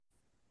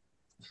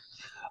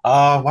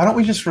Why don't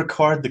we just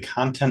record the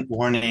content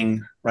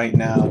warning right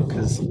now?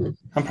 Because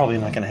I'm probably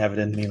not going to have it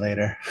in me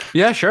later.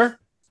 Yeah, sure.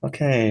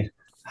 Okay.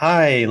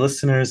 Hi,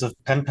 listeners of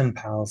Pen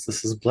Pals.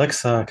 This is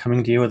Blixa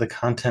coming to you with a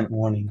content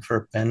warning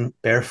for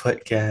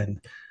Barefoot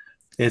Gen.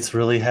 It's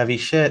really heavy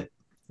shit.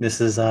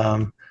 This is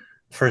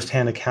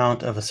firsthand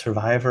account of a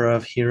survivor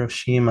of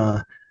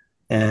Hiroshima,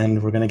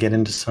 and we're going to get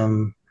into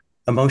some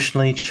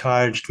emotionally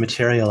charged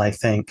material, I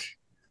think.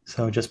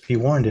 So just be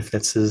warned if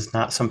this is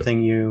not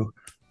something you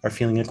are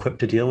feeling equipped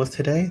to deal with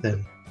today,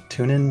 then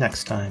tune in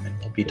next time and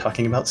we'll be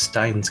talking about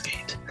Steins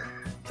Gate.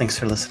 Thanks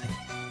for listening.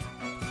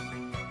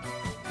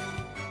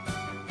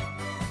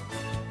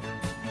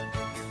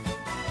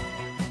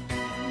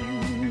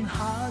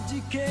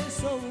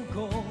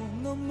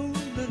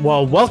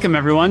 Well, welcome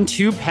everyone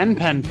to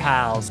Pen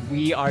Pals.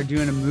 We are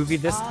doing a movie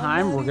this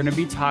time. We're going to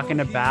be talking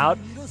about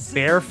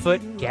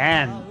Barefoot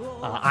Gen.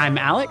 I'm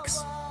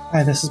Alex.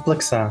 Hi, this is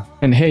Blixa.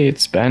 And hey,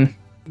 it's Ben.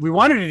 We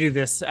wanted to do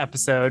this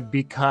episode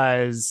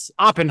because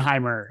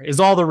Oppenheimer is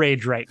all the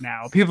rage right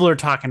now. People are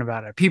talking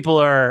about it. People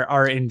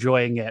are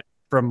enjoying it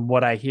from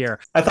what I hear.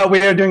 I thought we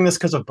were doing this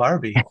because of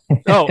Barbie.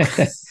 Oh,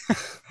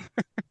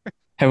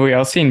 Have we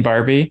all seen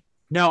Barbie?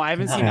 no, I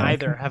haven't seen No.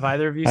 either. Have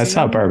either of you I seen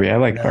saw it? Barbie. I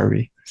like No.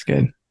 Barbie. It's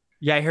good.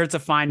 Yeah, I hear it's a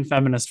fine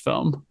feminist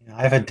film.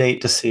 I have a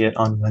date to see it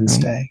on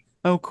Wednesday.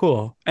 Oh,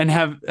 cool. And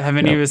have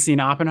any of Yep. us seen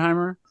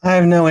Oppenheimer? I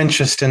have no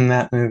interest in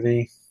that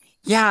movie.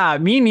 Yeah,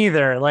 me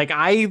neither. Like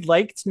I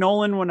liked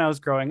Nolan when I was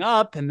growing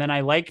up, and then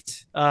I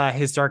liked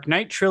his Dark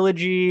Knight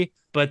trilogy.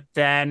 But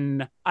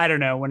then I don't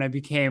know, when I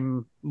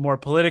became more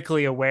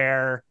politically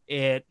aware,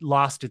 it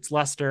lost its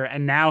luster.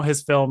 And now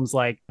his films,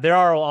 like, they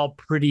are all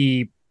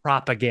pretty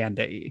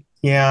propaganda-y.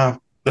 Yeah,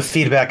 the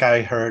feedback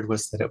I heard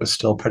was that it was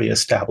still pretty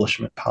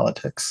establishment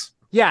politics.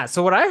 Yeah,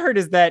 so what I heard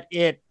is that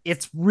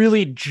it's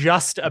really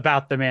just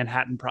about the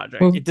Manhattan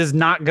Project. Well, It does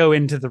not go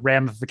into the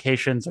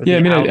ramifications or yeah, I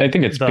the mean, out I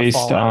think it's the based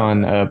fallout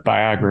on of it. a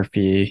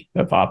biography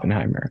of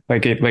Oppenheimer.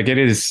 Like it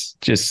is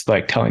just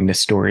like telling the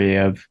story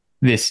of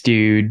this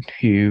dude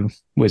who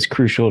was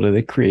crucial to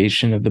the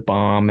creation of the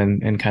bomb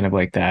and kind of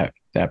like that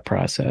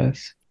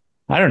process.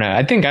 I don't know.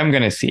 I think I'm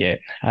gonna see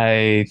it.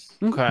 Okay.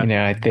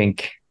 I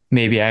think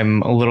maybe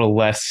I'm a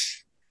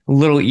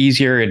little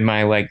easier in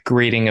my like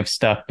grading of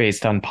stuff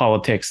based on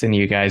politics than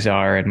you guys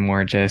are, and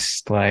more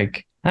just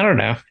like, I don't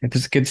know. If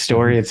it's a good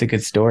story, Mhm. it's a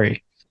good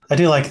story. I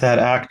do like that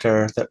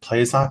actor that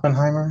plays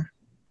Oppenheimer.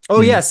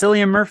 Oh yeah, Mm.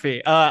 Cillian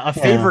Murphy, a Yeah.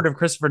 favorite of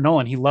Christopher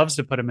Nolan. He loves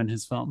to put him in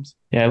his films.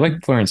 Yeah, I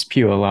like Florence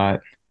Pugh a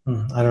lot.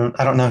 I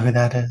don't know who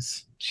that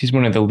is. She's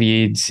one of the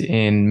leads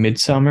in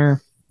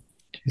Midsummer.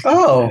 She's like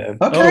Oh, the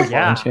Oh okay. blonde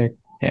yeah. chick.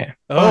 Yeah.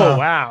 Oh Wow.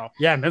 wow.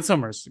 Yeah,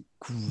 Midsummer's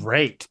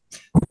great.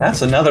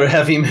 That's another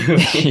heavy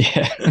movie.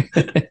 Yeah.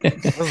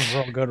 This is a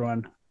real good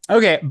one.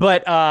 Okay,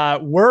 but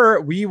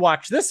we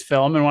watched this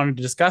film and wanted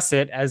to discuss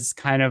it as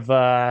kind of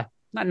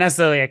not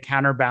necessarily a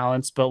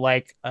counterbalance, but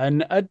like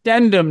an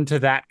addendum to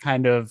that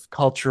kind of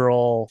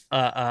cultural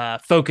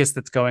focus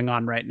that's going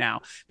on right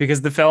now.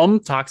 Because the film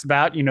talks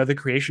about, the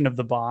creation of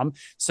the bomb.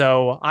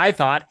 So I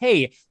thought,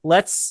 hey,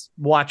 let's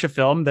watch a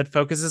film that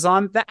focuses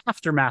on the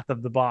aftermath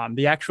of the bomb,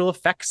 the actual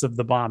effects of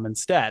the bomb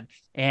instead.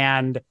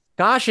 And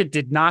gosh, it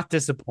did not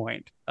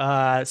disappoint.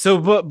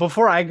 So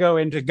before I go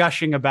into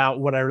gushing about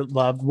what I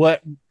loved,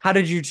 how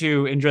did you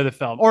two enjoy the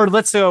film? Or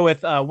let's go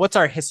with what's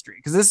our history?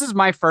 Because this is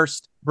my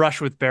first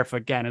brush with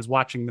Barefoot Gen is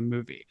watching the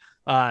movie.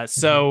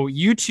 So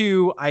you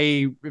two,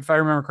 if I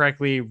remember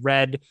correctly,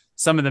 read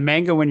some of the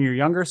manga when you were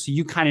younger, so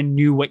you kind of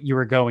knew what you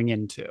were going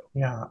into.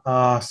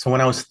 Yeah. So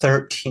when I was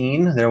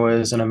 13, there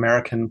was an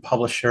American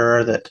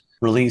publisher that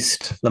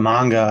released the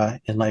manga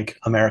in like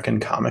American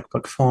comic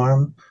book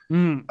form.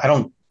 Mm. I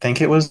don't think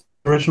it was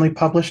originally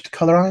published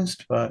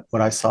colorized, but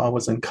what I saw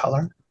was in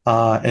color.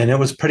 And it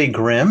was pretty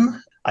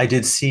grim. I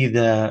did see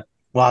well,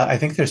 I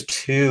think there's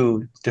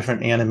two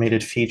different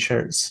animated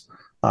features,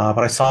 but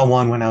I saw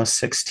one when I was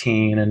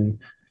 16 and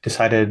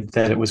decided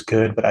that it was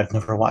good, but I'd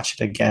never watch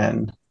it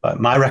again. But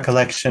my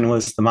recollection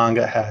was the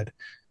manga had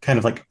kind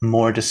of like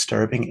more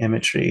disturbing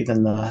imagery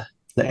than the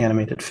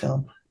animated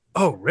film.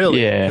 Oh,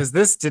 really? Yeah. Because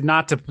this did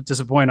not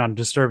disappoint on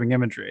disturbing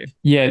imagery.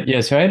 Yeah.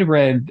 So I had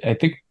read, I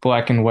think,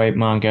 black and white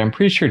manga. I'm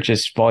pretty sure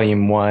just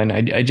volume one.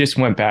 I just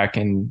went back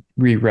and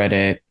reread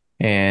it.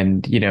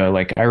 And,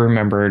 like I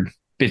remembered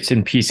bits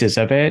and pieces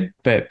of it,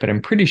 but I'm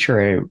pretty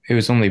sure it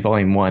was only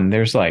volume one.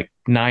 There's like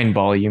 9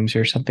 volumes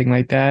or something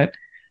like that.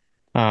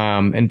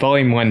 And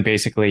volume one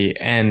basically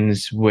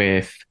ends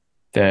with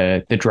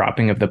the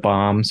dropping of the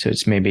bomb. So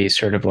it's maybe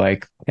sort of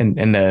like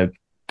in the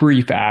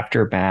brief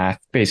aftermath,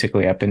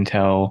 basically up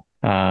until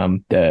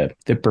the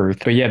birth.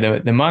 But yeah,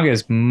 the manga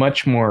is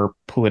much more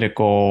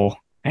political.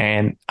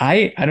 And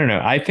I don't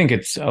know, I think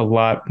it's a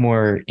lot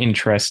more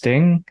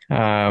interesting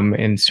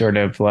in sort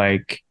of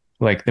like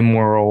the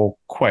moral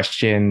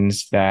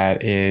questions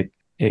that it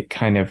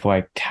kind of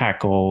like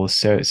tackles.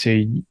 So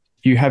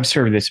you have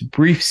sort of this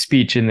brief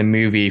speech in the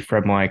movie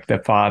from like the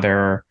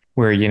father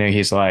where,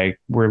 he's like,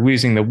 we're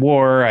losing the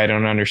war. I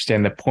don't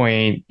understand the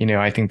point.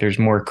 I think there's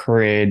more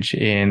courage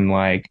in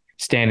like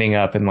standing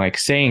up and like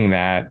saying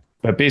that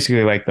but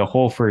basically like the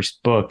whole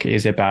first book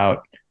is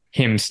about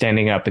him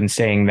standing up and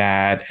saying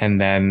that, and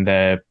then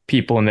the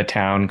people in the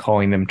town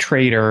calling them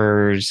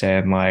traitors,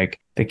 and like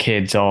the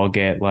kids all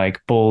get like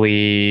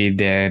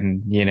bullied,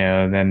 and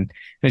then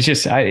it's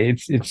just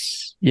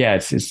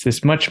it's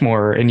this much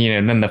more, and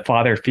then the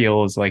father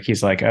feels like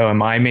he's like, oh,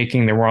 am I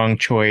making the wrong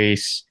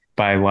choice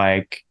by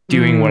like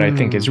doing what I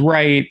think is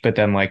right, but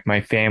then like my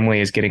family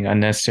is getting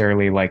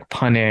unnecessarily like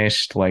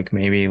punished, like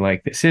maybe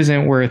like this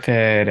isn't worth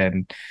it.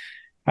 And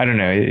I don't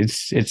know,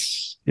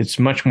 it's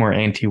much more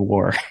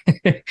anti-war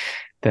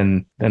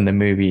than the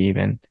movie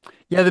even.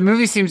 Yeah, the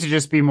movie seems to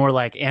just be more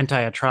like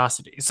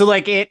anti-atrocity. So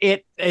like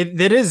it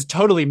is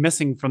totally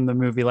missing from the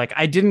movie. Like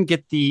I didn't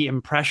get the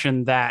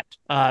impression that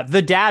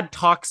the dad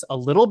talks a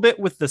little bit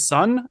with the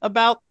son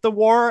about the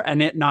war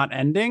and it not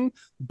ending,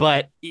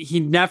 but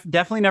he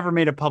definitely never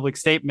made a public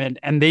statement,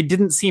 and they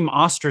didn't seem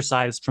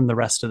ostracized from the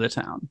rest of the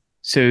town.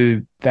 So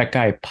that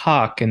guy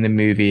Pak in the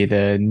movie,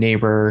 the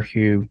neighbor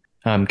who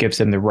gives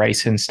them the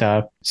rice and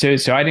stuff. So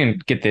I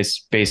didn't get this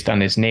based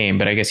on his name,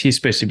 but I guess he's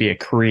supposed to be a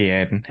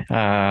Korean.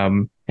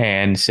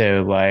 And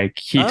so like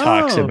he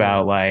talks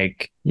about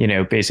like,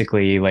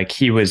 basically like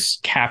he was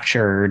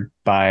captured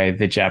by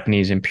the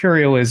Japanese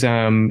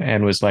imperialism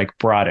and was like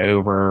brought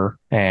over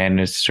and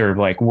is sort of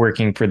like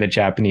working for the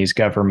Japanese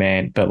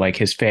government, but like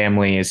his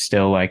family is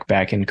still like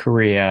back in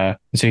Korea.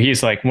 So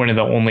he's like one of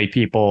the only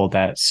people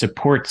that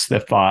supports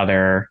the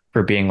father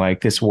for being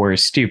like, this war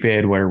is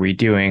stupid. What are we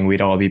doing?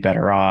 We'd all be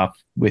better off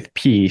with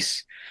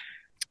peace.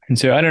 And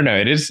so I don't know.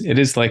 It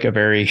is like a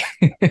very,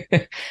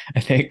 I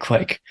think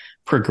like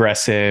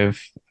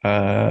progressive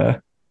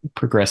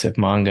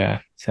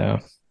manga. So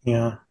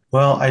Yeah.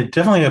 Well, I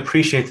definitely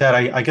appreciate that.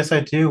 I guess I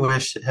do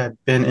wish it had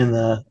been in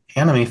the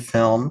anime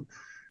film,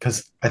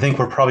 because I think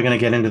we're probably going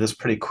to get into this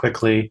pretty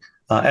quickly.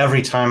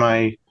 Every time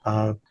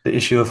the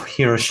issue of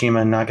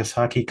Hiroshima and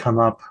Nagasaki come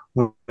up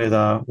with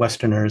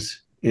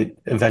Westerners, it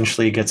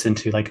eventually gets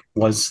into like,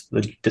 was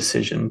the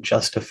decision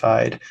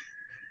justified?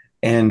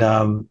 And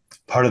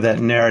part of that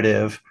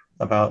narrative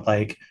about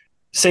like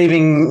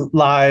saving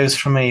lives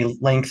from a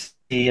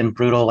lengthy and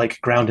brutal like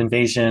ground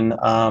invasion,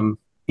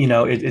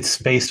 it's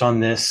based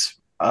on this.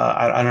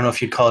 I don't know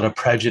if you'd call it a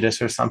prejudice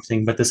or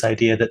something, but this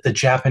idea that the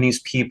Japanese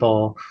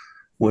people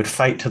would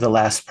fight to the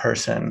last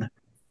person.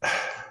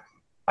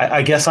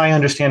 I guess I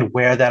understand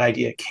where that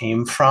idea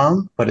came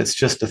from, but it's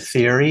just a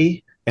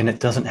theory and it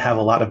doesn't have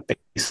a lot of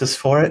basis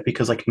for it,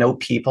 because like no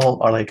people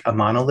are like a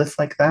monolith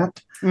like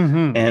that.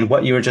 Mm-hmm. And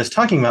what you were just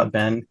talking about,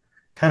 Ben,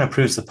 kind of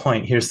proves the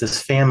point. Here's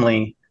this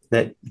family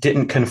that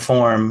didn't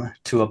conform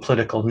to a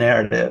political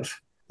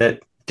narrative,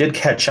 that did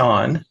catch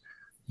on,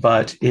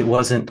 but it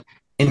wasn't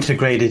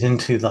integrated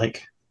into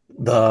like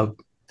the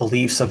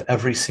beliefs of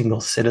every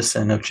single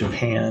citizen of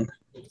Japan.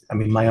 I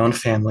mean, my own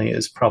family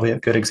is probably a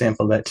good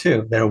example of that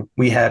too.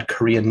 We had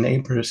Korean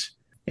neighbors,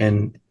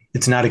 and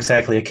it's not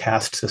exactly a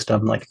caste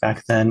system like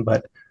back then,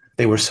 but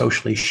they were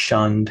socially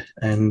shunned,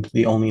 and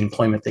the only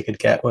employment they could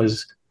get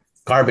was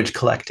garbage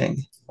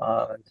collecting.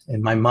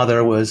 And my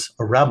mother was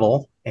a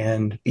rebel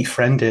and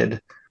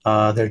befriended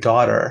their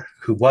daughter,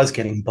 who was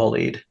getting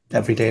bullied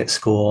every day at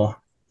school.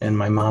 And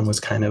my mom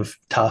was kind of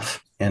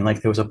tough. And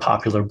like there was a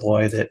popular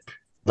boy that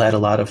led a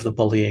lot of the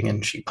bullying,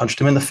 and she punched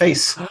him in the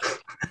face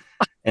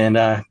and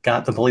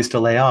got the bullies to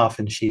lay off.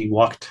 And she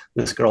walked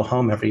this girl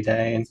home every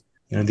day.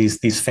 And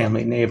these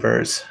family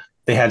neighbors,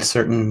 they had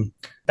certain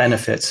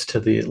benefits to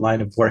the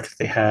line of work that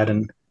they had,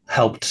 and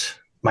helped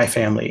my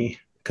family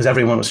because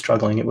everyone was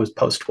struggling. It was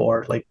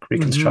post-war, like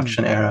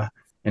Reconstruction era,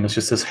 and it was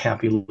just this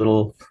happy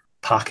little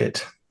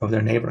pocket of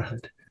their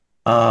neighborhood.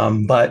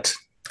 But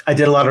I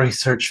did a lot of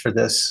research for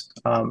this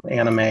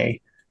anime,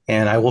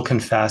 and I will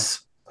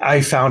confess, I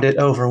found it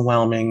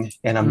overwhelming,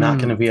 and I'm not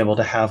going to be able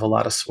to have a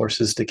lot of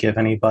sources to give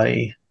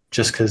anybody,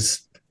 just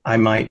because I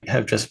might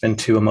have just been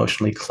too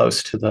emotionally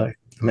close to the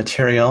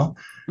material.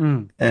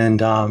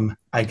 And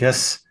I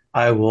guess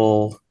I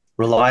will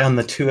rely on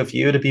the two of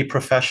you to be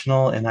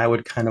professional, and I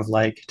would kind of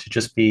like to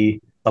just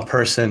be a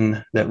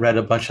person that read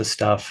a bunch of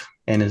stuff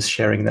and is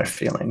sharing their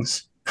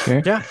feelings.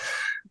 Yeah.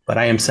 But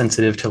I am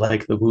sensitive to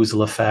like the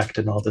woozle effect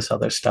and all this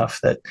other stuff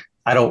that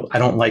I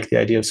don't like the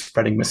idea of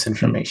spreading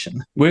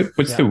misinformation. What's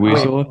the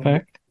woozle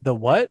effect? The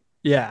what?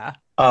 Yeah.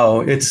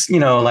 Oh, it's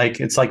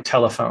it's like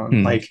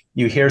telephone. Like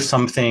you hear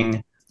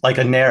something like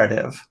a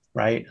narrative,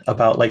 right?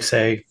 About like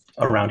say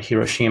around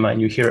Hiroshima,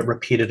 and you hear it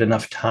repeated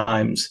enough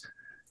times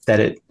that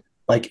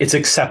it's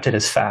accepted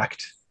as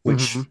fact,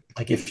 which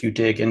like if you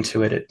dig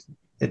into it,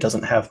 it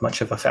doesn't have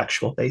much of a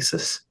factual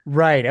basis.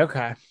 Right.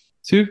 Okay.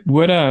 So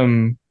what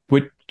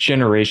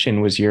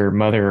generation was your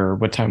mother, or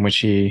what time was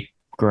she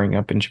growing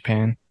up in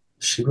Japan?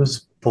 She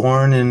was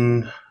born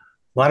in,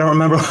 well, I don't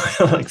remember,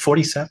 like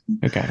 47.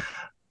 Okay.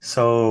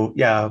 So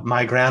yeah,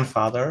 my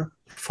grandfather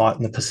fought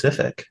in the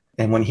Pacific,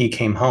 and when he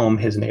came home,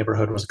 his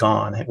neighborhood was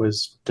gone. It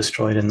was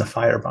destroyed in the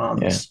fire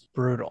bombs. Yeah.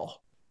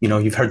 Brutal.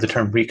 You've heard the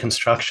term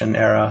Reconstruction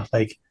era,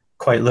 like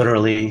quite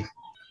literally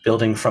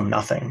building from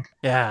nothing.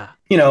 Yeah.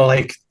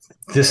 Like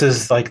this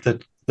is like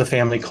the the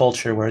family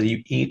culture where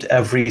you eat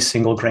every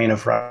single grain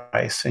of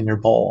rice in your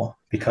bowl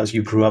because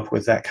you grew up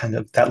with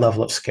that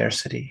level of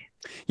scarcity.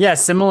 Yeah,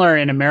 similar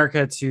in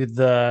America to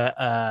the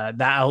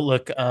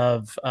outlook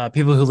of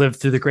people who lived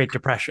through the Great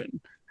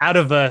Depression, out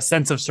of a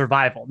sense of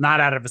survival, not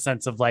out of a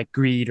sense of like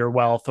greed or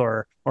wealth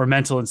or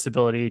mental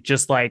instability.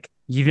 Just like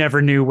you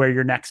never knew where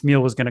your next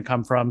meal was going to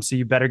come from, so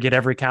you better get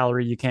every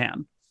calorie you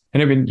can.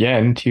 And I mean, yeah,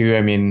 and two,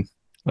 I mean,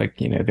 like,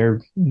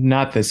 they're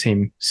not the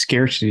same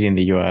scarcity in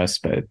the US,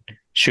 but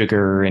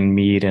sugar and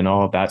meat and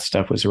all of that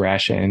stuff was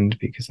rationed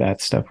because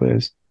that stuff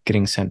was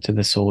getting sent to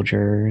the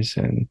soldiers,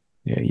 and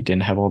you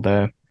didn't have all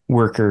the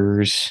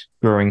workers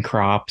growing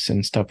crops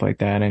and stuff like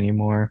that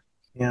anymore.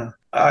 Yeah.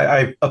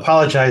 I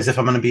apologize if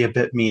I'm going to be a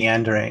bit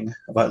meandering,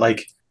 but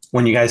like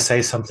when you guys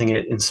say something,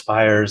 it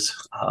inspires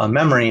a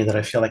memory that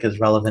I feel like is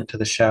relevant to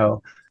the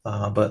show.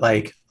 But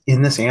like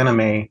in this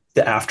anime,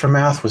 the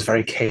aftermath was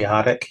very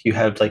chaotic. You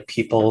had like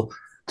people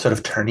sort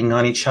of turning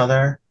on each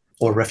other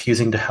or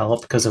refusing to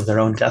help because of their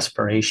own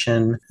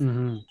desperation.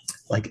 Mm-hmm.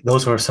 Like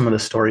those were some of the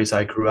stories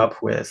I grew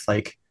up with,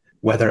 like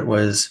whether it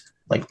was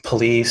like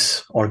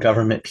police or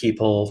government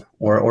people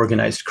or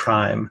organized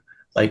crime,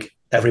 like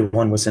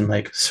everyone was in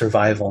like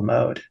survival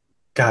mode.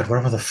 God,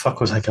 where the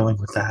fuck was I going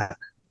with that?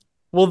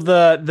 Well,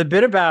 the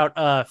bit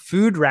about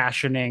food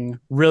rationing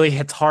really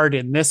hits hard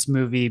in this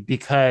movie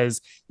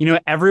because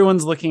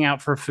everyone's looking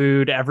out for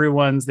food.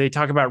 They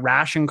talk about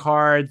ration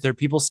cards. There are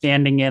people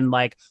standing in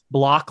like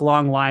block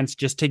long lines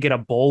just to get a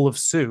bowl of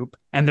soup,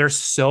 and they're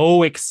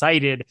so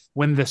excited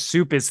when the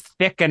soup is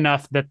thick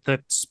enough that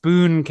the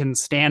spoon can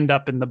stand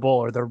up in the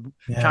bowl or the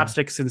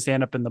chopsticks can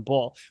stand up in the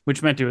bowl,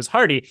 which meant it was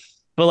hearty.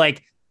 But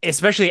like,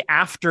 especially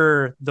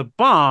after the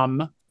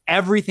bomb,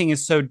 everything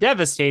is so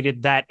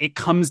devastated that it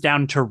comes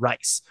down to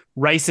rice.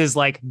 Rice is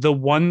like the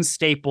one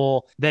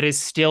staple that is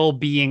still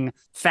being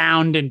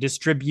found and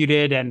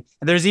distributed. And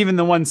there's even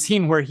the one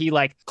scene where he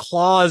like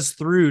claws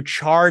through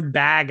charred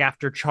bag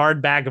after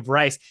charred bag of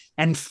rice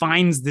and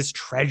finds this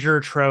treasure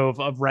trove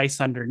of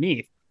rice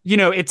underneath.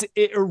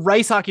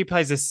 Rice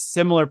occupies a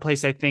similar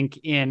place, I think,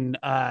 in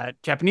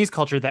Japanese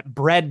culture that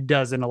bread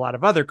does in a lot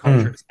of other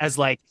cultures, as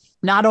like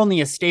not only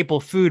a staple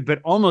food,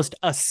 but almost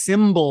a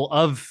symbol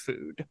of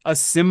food, a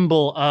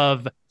symbol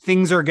of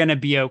things are going to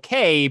be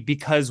okay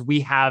because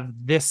we have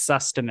this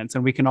sustenance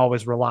and we can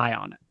always rely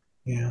on it.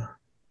 Yeah.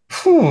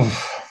 Whew.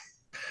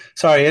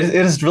 Sorry, it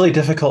is really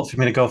difficult for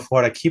me to go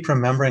forward. I keep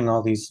remembering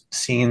all these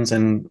scenes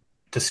and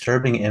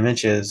disturbing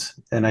images,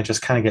 and I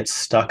just kind of get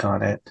stuck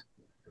on it.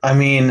 I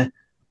mean,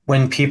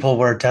 when people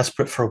were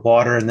desperate for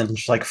water and then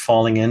just like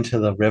falling into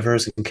the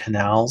rivers and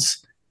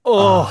canals.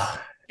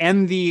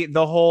 And the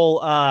whole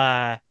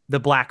the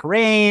black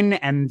rain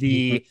and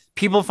the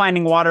people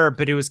finding water,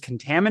 but it was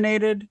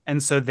contaminated.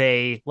 And so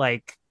they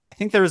like, I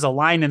think there was a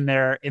line in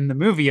there in the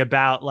movie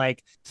about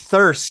like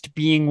thirst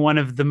being one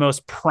of the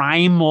most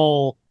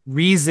primal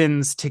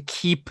reasons to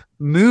keep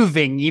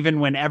moving, even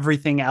when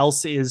everything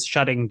else is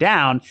shutting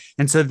down.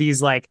 And so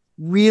these like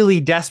really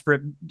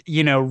desperate,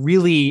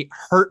 really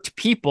hurt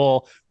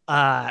people,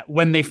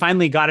 when they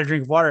finally got a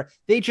drink of water,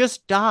 they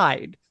just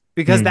died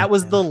because that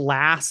was the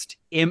last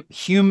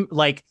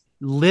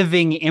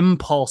living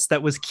impulse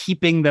that was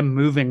keeping them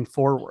moving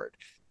forward.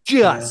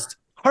 Just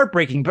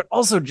heartbreaking, but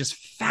also just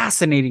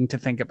fascinating to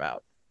think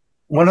about.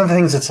 One of the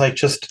things that's like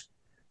just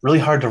really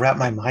hard to wrap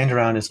my mind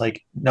around is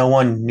like no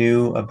one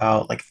knew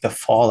about like the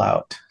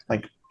fallout,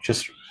 like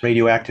just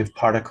radioactive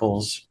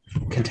particles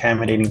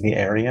contaminating the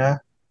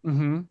area.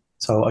 Mm-hmm.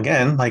 So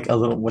again, like a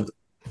little with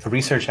the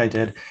research I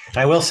did, and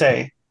I will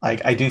say,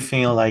 like I do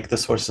feel like the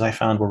sources I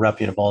found were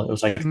reputable. It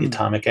was like the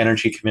Atomic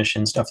Energy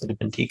Commission stuff that had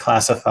been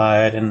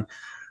declassified and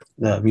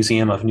the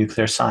Museum of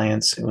Nuclear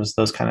Science. It was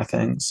those kind of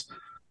things.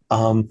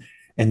 And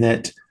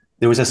that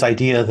there was this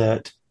idea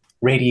that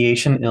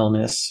radiation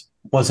illness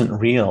wasn't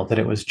real, that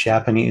it was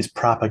Japanese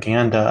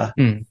propaganda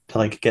to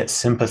like get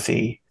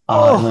sympathy.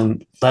 And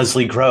then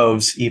Leslie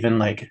Groves even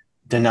like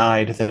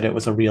denied that it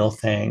was a real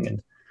thing.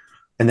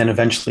 And then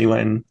eventually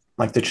when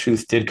like the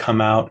truth did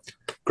come out,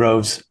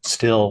 Groves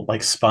still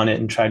like spun it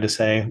and tried to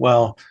say,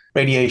 well,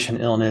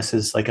 radiation illness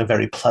is like a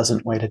very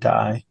pleasant way to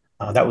die.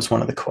 That was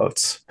one of the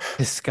quotes.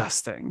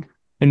 Disgusting.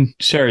 And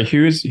sorry,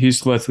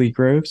 who's Leslie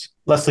Groves?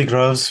 Leslie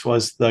Groves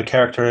was the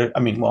character,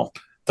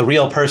 the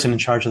real person in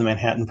charge of the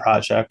Manhattan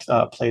Project,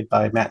 played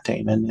by Matt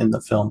Damon in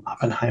the film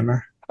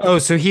Oppenheimer. Oh,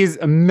 so he's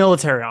a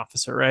military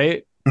officer,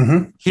 right?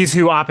 Mm-hmm. He's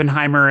who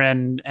Oppenheimer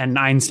and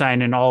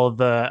Einstein and all of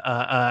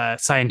the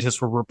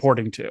scientists were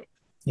reporting to.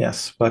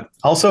 Yes, but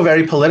also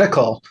very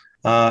political.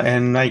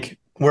 And like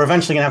we're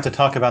eventually going to have to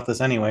talk about this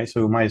anyway,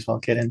 so we might as well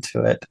get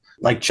into it,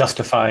 like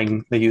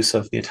justifying the use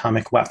of the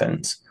atomic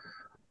weapons.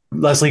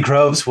 Leslie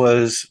Groves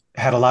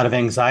had a lot of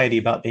anxiety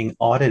about being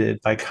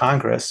audited by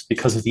Congress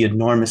because of the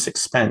enormous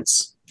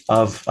expense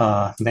of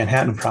the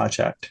Manhattan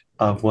Project,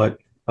 of what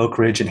Oak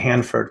Ridge and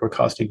Hanford were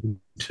costing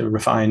to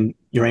refine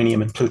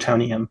uranium and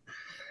plutonium.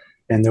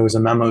 And there was a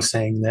memo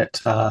saying that,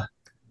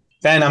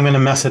 Ben, I'm going to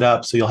mess it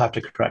up, so you'll have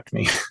to correct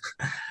me.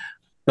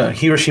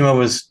 Hiroshima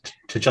was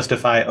to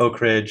justify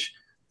Oak Ridge.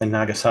 and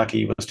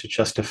Nagasaki was to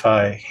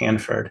justify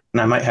Hanford.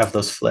 And I might have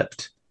those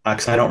flipped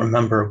because I don't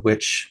remember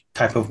which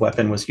type of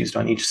weapon was used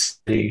on each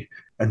city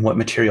and what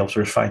materials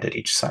were refined at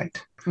each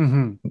site.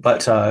 Mm-hmm.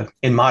 But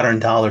in modern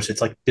dollars,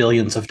 it's like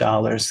billions of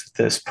dollars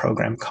this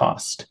program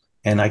cost.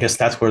 And I guess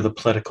that's where the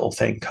political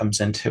thing comes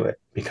into it,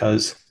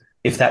 because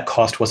if that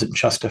cost wasn't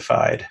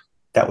justified,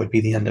 that would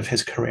be the end of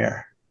his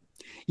career.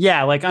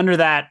 Yeah, like under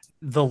that,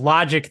 the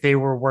logic they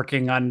were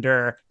working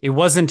under, it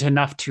wasn't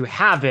enough to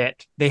have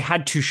it. They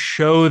had to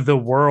show the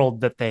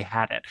world that they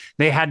had it.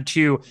 They had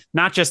to,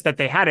 not just that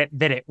they had it,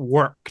 that it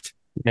worked.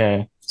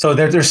 Yeah. So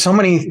there's so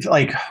many,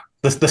 like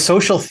the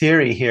social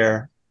theory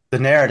here, the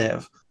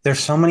narrative, there's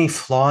so many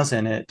flaws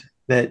in it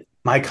that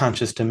my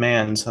conscience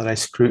demands that I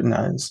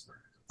scrutinize.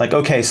 Like,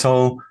 okay,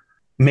 so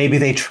maybe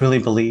they truly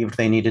believed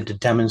they needed to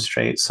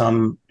demonstrate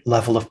some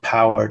level of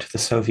power to the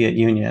Soviet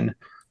Union.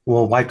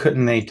 Well, why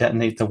couldn't they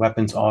detonate the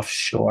weapons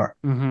offshore?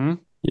 Mm-hmm.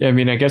 Yeah, I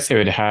mean, I guess they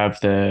would have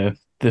the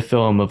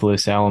film of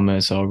Los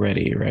Alamos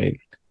already, right?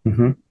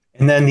 Mm-hmm.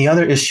 And then the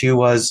other issue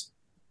was,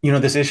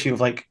 this issue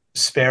of like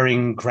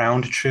sparing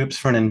ground troops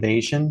for an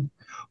invasion.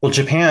 Well,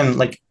 Japan,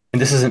 like,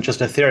 and this isn't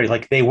just a theory,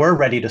 like they were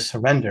ready to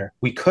surrender.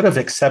 We could have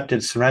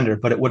accepted surrender,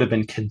 but it would have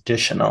been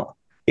conditional.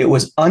 It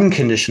was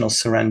unconditional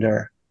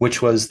surrender,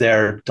 which was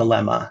their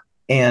dilemma.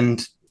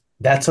 And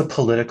that's a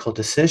political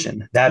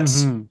decision.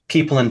 That's Mm-hmm.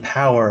 people in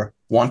power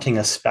wanting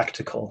a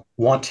spectacle,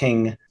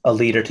 wanting a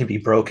leader to be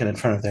broken in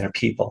front of their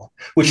people,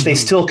 which they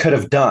Mm-hmm. still could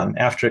have done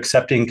after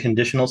accepting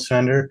conditional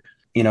surrender.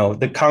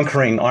 The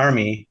conquering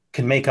army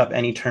can make up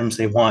any terms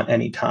they want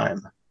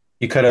anytime.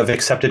 You could have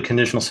accepted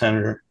conditional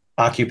surrender,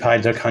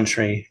 occupied their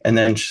country, and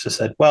then just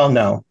said, well,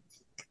 no,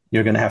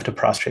 you're going to have to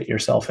prostrate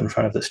yourself in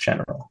front of this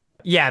general.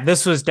 Yeah,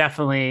 this was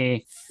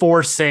definitely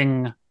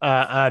forcing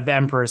the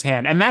emperor's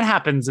hand, and that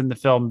happens in the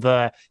film.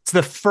 It's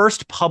the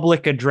first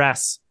public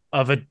address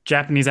of a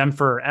Japanese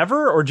emperor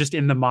ever, or just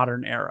in the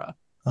modern era.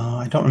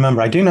 I don't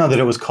remember. I do know that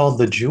it was called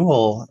the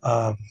Jewel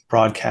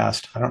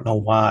broadcast. I don't know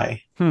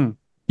why.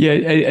 Yeah,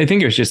 I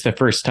think it was just the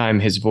first time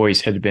his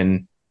voice had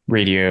been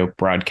radio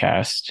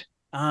broadcast.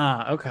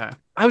 Ah, okay.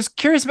 I was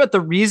curious about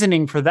the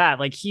reasoning for that.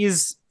 Like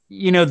he's,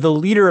 the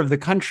leader of the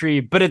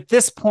country, but at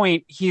this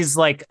point he's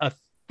like a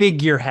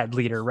figurehead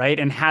leader, right?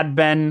 And had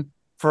been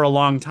for a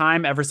long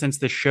time, ever since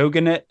the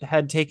shogunate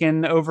had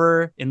taken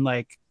over in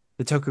like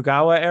the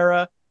Tokugawa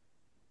era.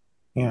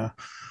 Yeah.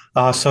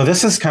 So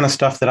this is kind of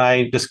stuff that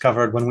I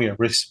discovered when we were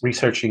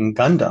researching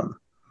Gundam,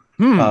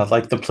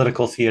 like the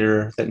political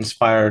theater that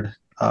inspired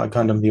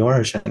Gundam: The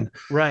Origin.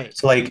 Right.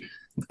 So like,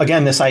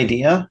 again, this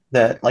idea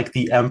that like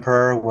the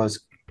emperor was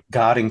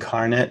God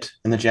incarnate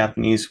and the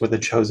Japanese were the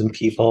chosen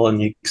people and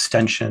the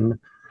extension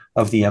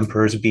of the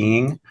emperor's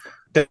being.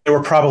 There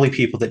were probably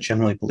people that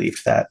generally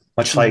believed that,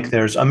 much like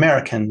there's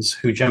Americans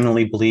who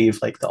generally believe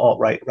like the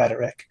alt-right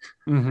rhetoric.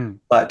 Mm-hmm.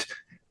 But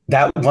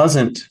that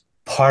wasn't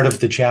part of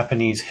the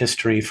Japanese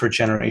history for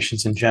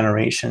generations and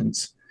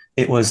generations.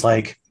 It was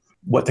like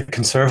what the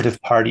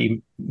Conservative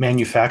Party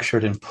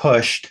manufactured and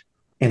pushed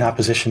in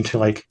opposition to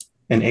like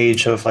an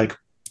age of like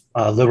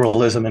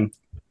liberalism and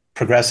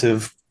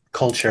progressive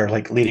culture,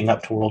 like leading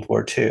up to World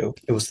War II.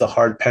 It was the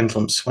hard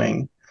pendulum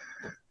swing.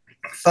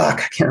 Fuck,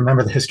 I can't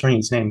remember the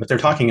historian's name, but they're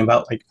talking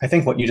about like, I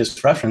think what you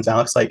just referenced,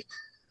 Alex, like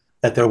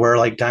that there were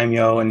like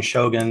daimyo and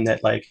shogun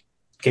that like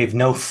gave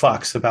no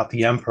fucks about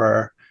the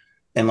emperor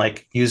and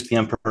like used the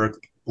emperor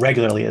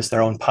regularly as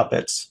their own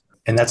puppets.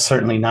 And that's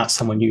certainly not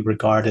someone you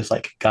regard as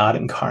like God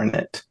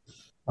incarnate.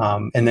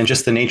 And then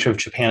just the nature of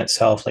Japan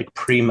itself, like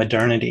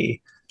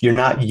pre-modernity, you're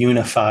not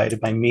unified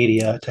by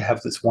media to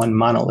have this one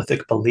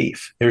monolithic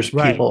belief. There's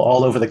people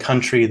all over the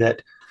country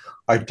that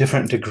are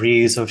different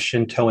degrees of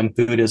Shinto and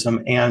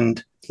Buddhism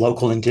and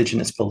local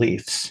indigenous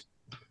beliefs.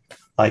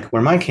 Like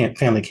where my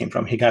family came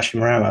from,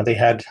 Higashimurama, they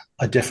had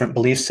a different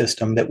belief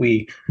system that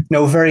we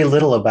know very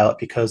little about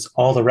because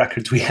all the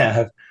records we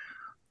have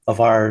of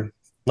our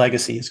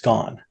legacy is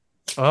gone.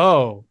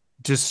 Oh,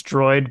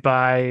 destroyed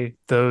by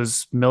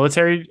those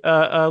military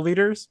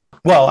leaders?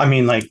 Well, I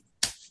mean, like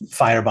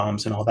fire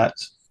bombs and all that.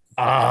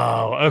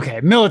 Oh, okay.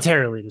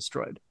 Militarily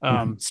destroyed.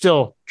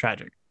 Still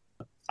tragic.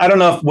 I don't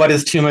know what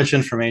is too much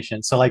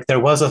information. So like there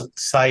was a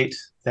site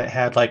that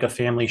had like a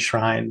family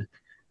shrine,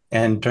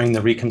 and during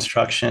the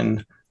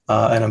Reconstruction,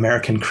 an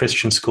American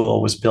Christian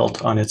school was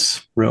built on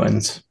its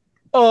ruins.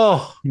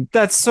 Oh,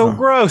 that's so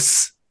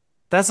gross.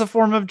 That's a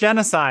form of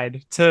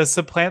genocide to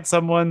supplant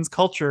someone's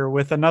culture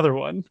with another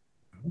one.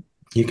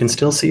 You can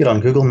still see it on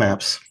Google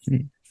Maps.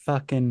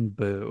 Fucking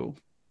boo.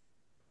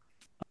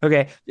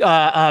 Okay.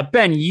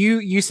 Ben,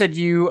 you said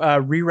you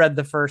reread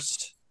the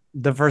first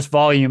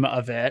volume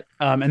of it,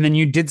 and then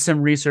you did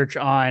some research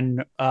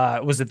on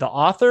was it the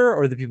author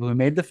or the people who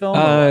made the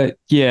film?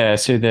 Yeah,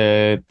 so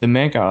the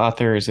manga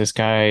author is this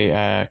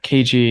guy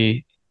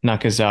Keiji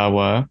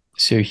Nakazawa.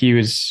 So he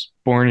was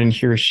born in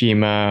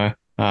Hiroshima.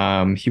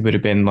 He would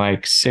have been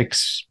like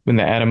 6 when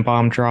the atom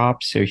bomb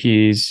dropped. So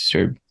he's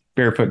sort of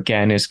Barefoot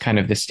Gen is kind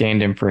of the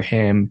stand-in for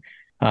him.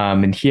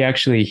 And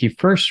he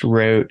first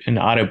wrote an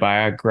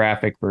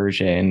autobiographic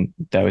version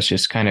that was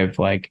just kind of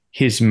like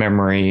his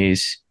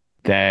memories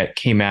that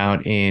came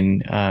out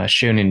in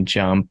Shonen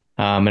Jump.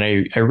 And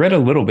I read a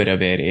little bit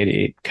of it.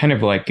 It kind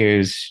of like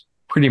goes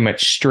pretty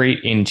much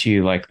straight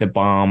into like the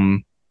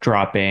bomb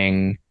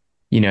dropping.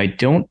 I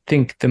don't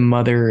think the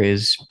mother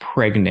is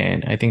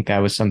pregnant. I think that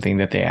was something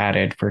that they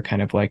added for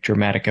kind of like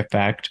dramatic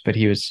effect, but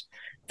he was,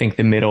 I think,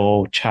 the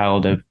middle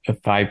child of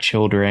five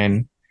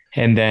children.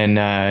 And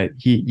then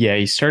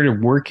he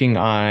started working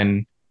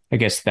on, I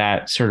guess,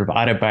 that sort of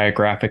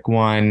autobiographic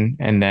one.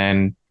 And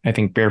then I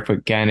think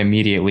Barefoot Gen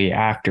immediately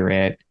after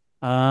it.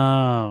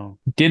 Oh.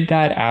 Did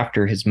that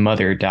after his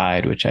mother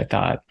died, which I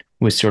thought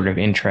was sort of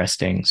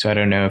interesting. So I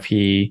don't know if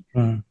he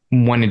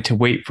wanted to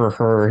wait for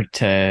her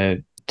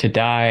to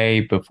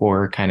die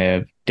before kind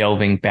of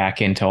delving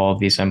back into all of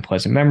these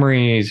unpleasant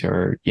memories,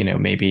 or,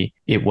 maybe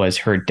it was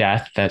her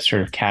death that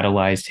sort of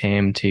catalyzed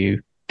him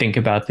to think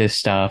about this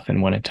stuff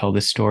and want to tell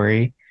the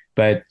story.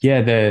 But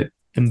yeah, the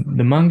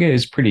manga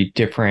is pretty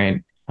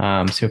different.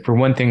 So for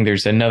one thing,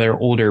 there's another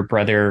older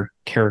brother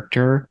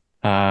character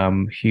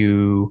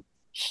who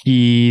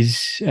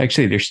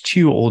there's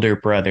two older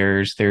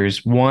brothers.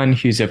 There's one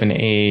who's of an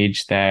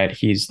age that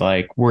he's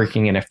like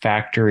working in a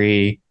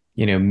factory,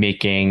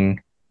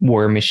 making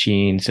war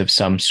machines of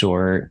some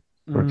sort,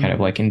 or kind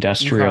of like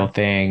industrial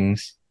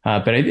things.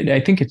 But I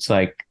think it's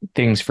like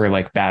things for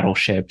like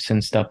battleships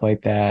and stuff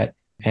like that.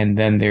 And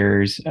then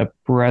there's a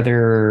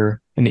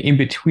brother, an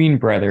in-between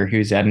brother,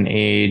 who's at an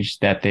age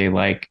that they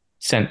like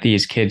sent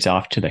these kids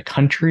off to the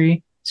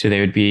country. So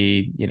they would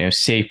be,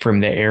 safe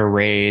from the air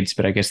raids,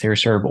 but I guess they were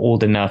sort of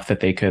old enough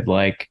that they could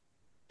like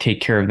take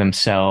care of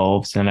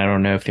themselves. And I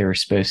don't know if they were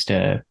supposed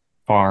to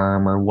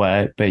farm or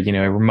what, but, it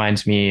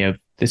reminds me of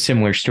the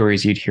similar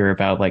stories you'd hear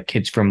about like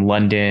kids from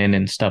London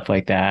and stuff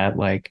like that.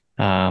 Like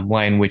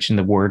Lion, Witch, and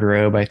the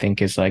Wardrobe, I think,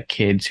 is like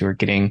kids who are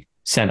getting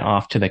sent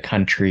off to the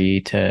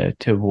country to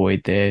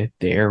avoid the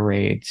air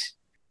raids.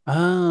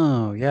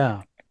 Oh,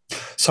 yeah.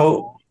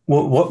 So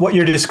what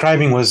you're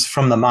describing was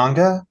from the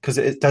manga? Because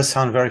it does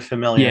sound very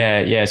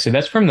familiar. Yeah. So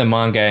that's from the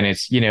manga, and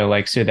it's,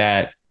 like, so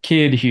that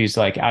kid who's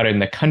like out in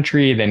the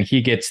country, then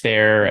he gets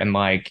there, and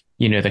like,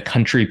 the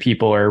country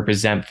people are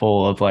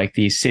resentful of like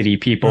these city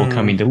people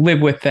coming to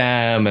live with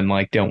them, and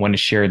like don't want to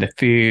share the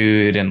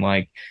food, and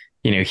like,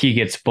 he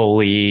gets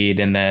bullied,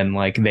 and then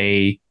like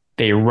they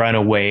run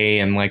away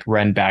and like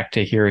run back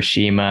to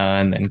Hiroshima,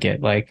 and then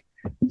get like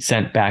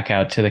sent back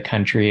out to the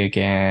country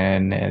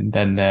again. And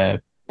then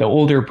the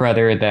older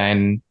brother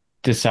then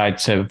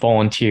decides to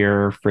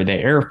volunteer for the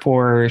Air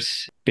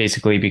Force,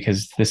 basically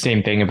because the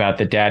same thing about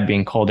the dad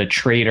being called a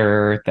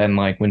traitor. Then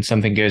like when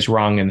something goes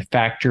wrong in the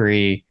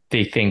factory,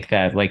 they think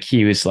that like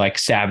he was like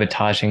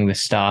sabotaging the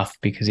stuff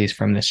because he's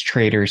from this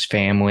traitor's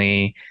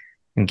family,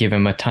 and give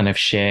him a ton of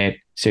shit.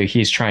 So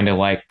he's trying to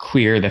like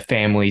clear the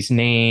family's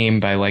name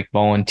by like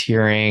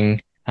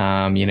volunteering.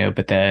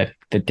 But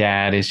the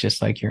dad is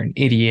just like, you're an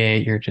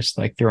idiot. You're just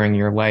like throwing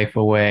your life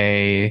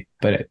away.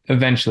 But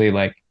eventually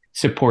like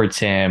supports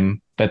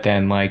him. But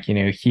then like,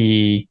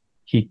 he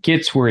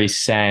gets where he's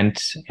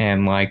sent,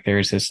 and like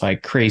there's this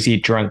like crazy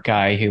drunk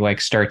guy who like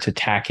starts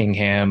attacking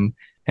him.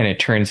 And it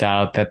turns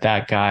out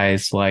that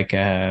guy's like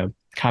a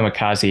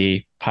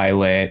kamikaze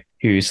pilot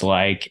who's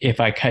like, if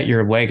I cut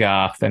your leg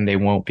off, then they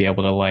won't be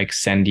able to like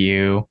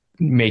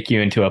make you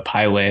into a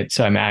pilot.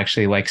 So I'm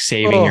actually like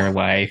saving your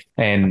life.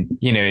 And,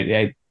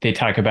 they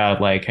talk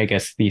about like, I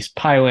guess these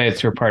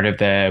pilots were part of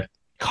the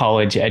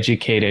college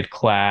educated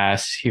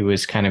class who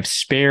was kind of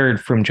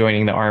spared from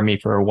joining the army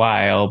for a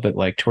while, but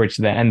like towards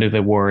the end of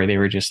the war, they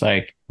were just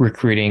like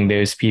recruiting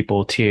those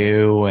people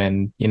too.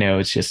 And,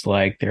 it's just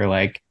like, they're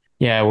like,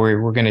 yeah,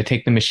 we're going to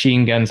take the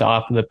machine guns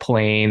off of the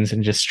planes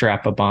and just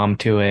strap a bomb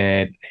to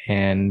it.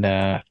 And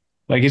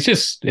like,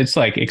 it's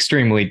like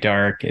extremely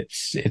dark.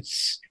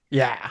 It's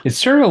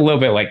sort of a little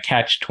bit like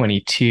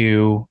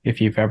Catch-22, if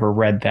you've ever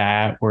read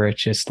that, where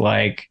it's just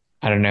like,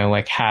 I don't know,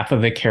 like half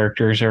of the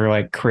characters are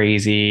like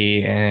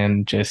crazy,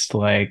 and just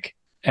like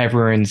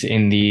everyone's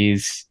in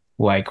these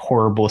like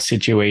horrible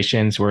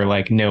situations where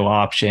like no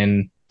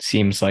option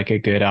seems like a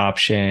good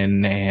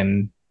option.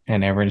 And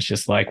everyone's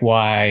just like,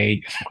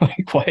 why?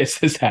 Like, why is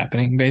this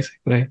happening,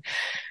 basically?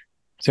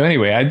 So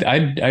anyway,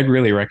 I'd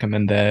really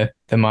recommend the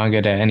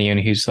manga to anyone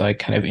who's like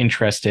kind of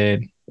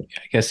interested,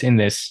 I guess, in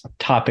this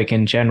topic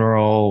in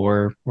general,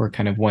 or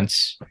kind of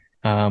once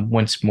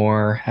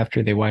more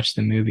after they watch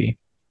the movie.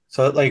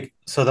 So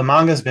the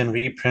manga's been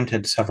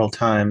reprinted several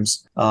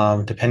times.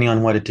 Depending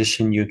on what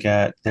edition you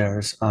get,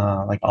 there's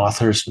like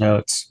author's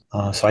notes.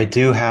 So I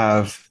do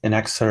have an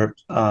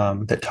excerpt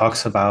that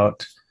talks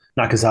about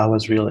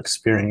Nakazawa's real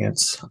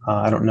experience.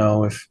 I don't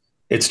know if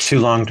it's too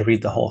long to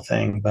read the whole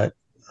thing, but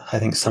I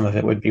think some of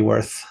it would be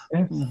worth.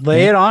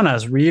 Lay it on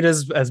us. Read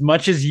as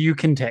much as you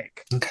can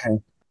take. Okay.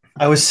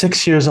 I was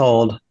 6 years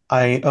old.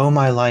 I owe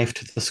my life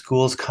to the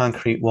school's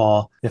concrete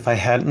wall. If I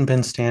hadn't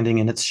been standing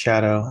in its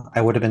shadow,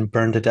 I would have been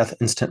burned to death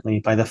instantly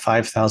by the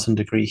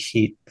 5,000-degree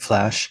heat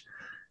flash.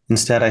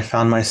 Instead, I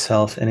found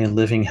myself in a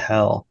living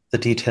hell, the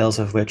details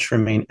of which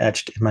remain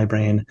etched in my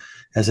brain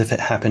as if it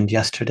happened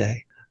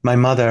yesterday. My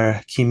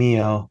mother,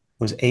 Kimio,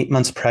 was 8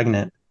 months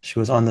pregnant She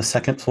was on the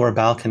second floor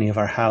balcony of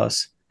our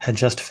house, had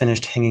just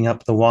finished hanging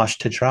up the wash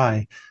to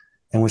dry,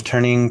 and was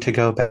turning to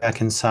go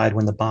back inside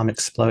when the bomb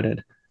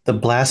exploded. The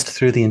blast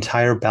threw the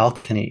entire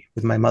balcony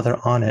with my mother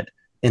on it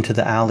into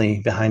the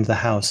alley behind the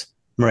house.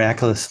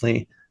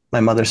 Miraculously,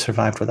 my mother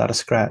survived without a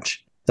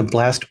scratch. The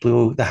blast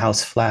blew the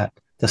house flat.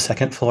 The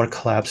second floor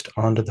collapsed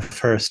onto the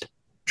first,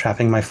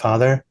 trapping my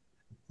father,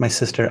 my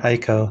sister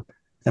Aiko,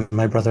 and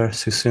my brother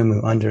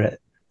Susumu under it.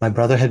 My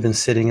brother had been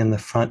sitting in the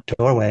front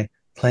doorway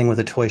playing with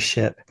a toy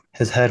ship.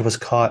 His head was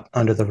caught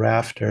under the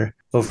rafter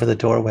over the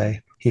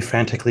doorway. He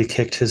frantically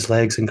kicked his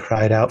legs and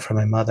cried out for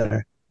my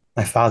mother.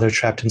 My father,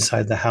 trapped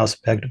inside the house,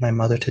 begged my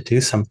mother to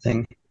do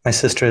something. My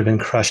sister had been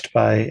crushed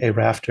by a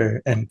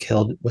rafter and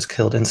was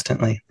killed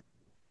instantly.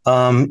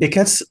 It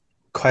gets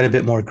quite a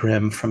bit more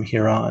grim from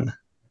here on.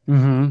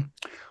 Mm-hmm.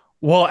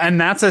 Well, and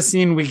that's a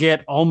scene we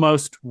get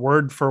almost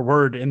word for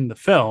word in the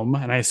film,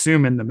 and I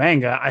assume in the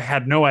manga. I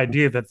had no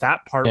idea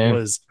that part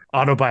was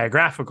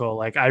autobiographical.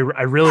 Like, I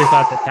really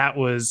thought that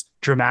was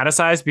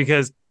dramatized,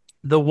 because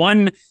the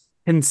one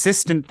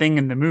consistent thing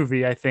in the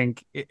movie, I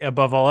think,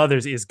 above all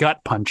others, is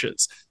gut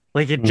punches.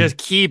 Like, it just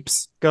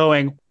keeps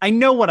going. I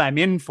know what I'm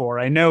in for.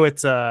 I know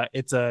it's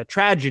a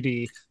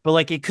tragedy, but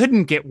like, it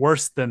couldn't get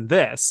worse than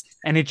this,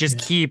 and it just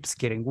keeps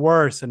getting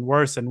worse and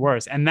worse and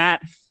worse. And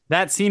that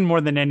scene,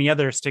 more than any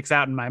other, sticks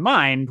out in my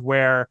mind,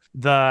 where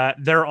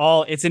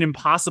it's an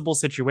impossible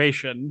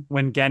situation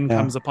when Gen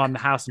comes upon the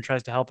house and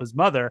tries to help his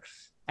mother.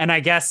 And I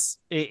guess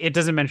it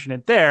doesn't mention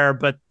it there,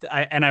 but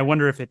I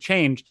wonder if it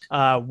changed.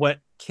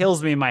 What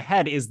kills me in my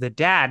head is the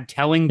dad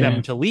telling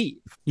them to leave.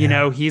 You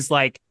know, he's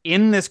like,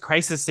 in this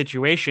crisis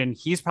situation,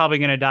 he's probably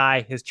going to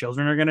die. His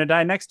children are going to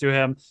die next to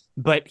him,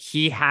 but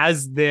he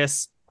has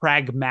this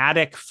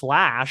pragmatic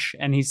flash,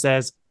 and he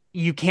says,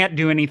 you can't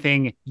do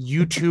anything.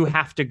 You two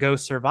have to go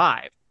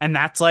survive. And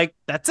that's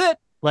it.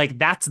 Like,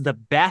 that's the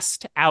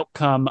best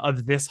outcome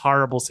of this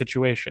horrible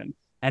situation.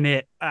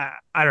 And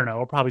I don't know,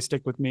 it'll probably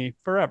stick with me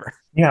forever.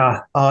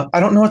 Yeah. I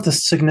don't know what the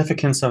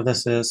significance of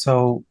this is.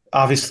 So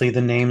obviously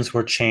the names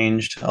were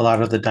changed. A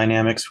lot of the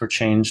dynamics were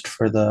changed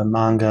for the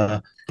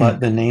manga, but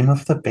the name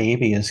of the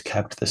baby is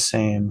kept the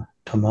same,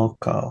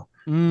 Tomoko.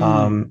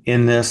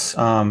 In this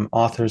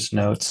author's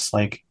notes,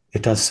 like,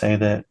 it does say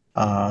that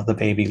the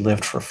baby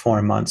lived for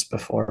 4 months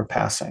before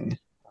passing.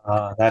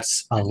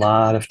 That's a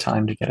lot of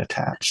time to get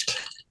attached.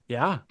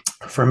 Yeah.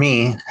 For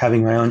me,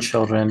 having my own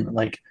children,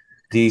 like,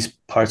 these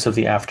parts of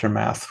the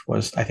aftermath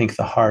was, I think,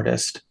 the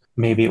hardest.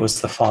 Maybe it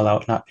was the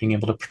fallout, not being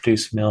able to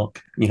produce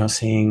milk,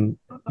 seeing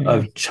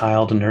a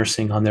child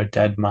nursing on their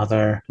dead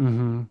mother.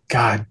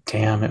 God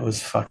damn, it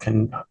was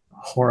fucking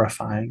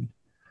horrifying.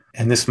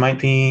 And this might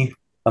be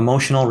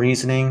emotional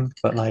reasoning,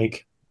 but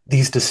like,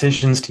 these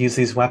decisions to use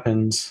these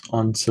weapons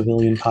on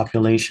civilian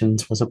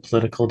populations was a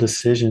political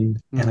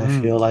decision. And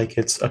I feel like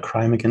it's a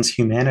crime against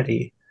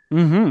humanity.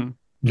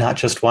 Not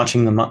just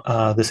watching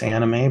this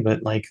anime,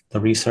 but like the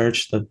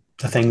research, the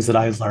things that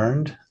I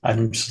learned.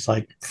 I'm just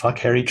like, fuck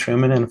Harry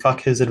Truman and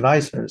fuck his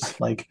advisors.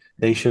 Like,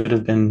 they should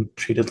have been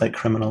treated like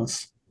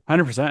criminals.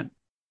 100%.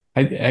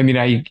 I mean,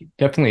 I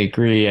definitely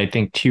agree. I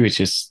think too, it's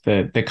just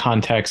the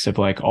context of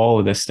like all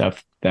of the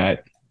stuff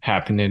that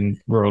happened in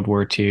World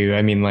War II.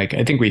 I mean, like,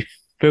 I think we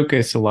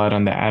focus a lot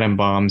on the atom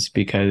bombs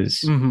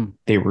because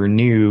they were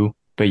new,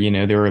 but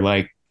there were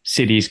like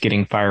cities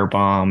getting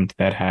firebombed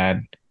that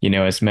had,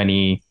 as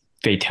many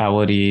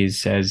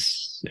fatalities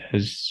as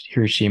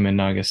Hiroshima and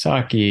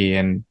Nagasaki,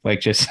 and like,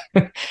 just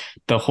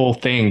the whole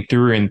thing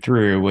through and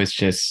through was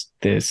just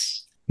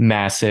this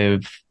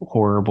massive,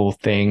 horrible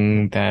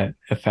thing that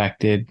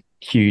affected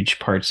huge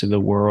parts of the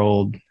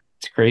world.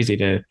 It's crazy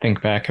to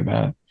think back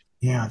about.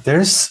 Yeah, there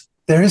is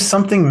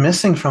something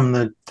missing from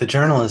the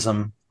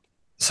journalism.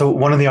 So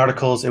one of the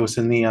articles, it was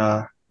in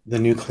the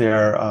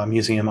nuclear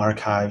museum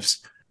archives.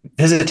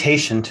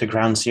 Visitation to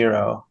Ground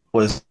Zero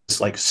was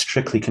like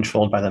strictly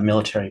controlled by the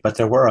military, but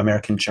there were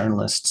American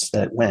journalists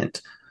that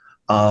went.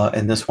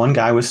 And this one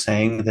guy was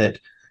saying that,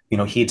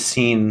 he'd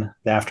seen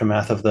the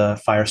aftermath of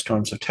the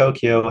firestorms of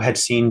Tokyo, had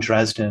seen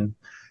Dresden,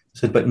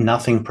 said, but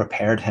nothing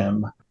prepared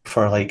him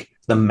for like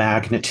the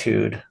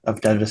magnitude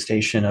of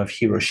devastation of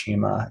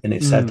Hiroshima. And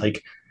it said,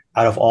 like,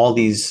 out of all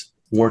these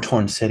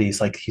war-torn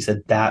cities, like, he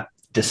said that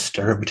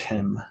disturbed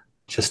him,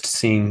 just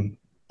seeing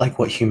like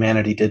what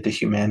humanity did to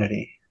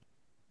humanity.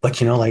 But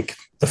like,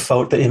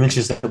 the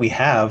images that we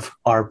have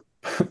are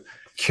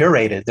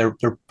curated. They're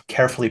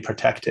carefully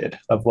protected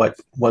of what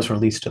was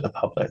released to the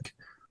public.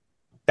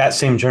 That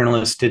same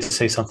journalist did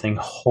say something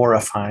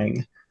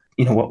horrifying.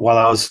 While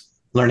I was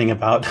learning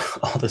about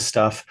all this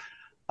stuff,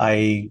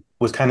 I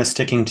was kind of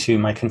sticking to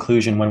my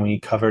conclusion when we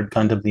covered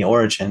Gundam the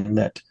Origin,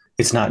 that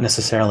it's not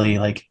necessarily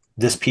like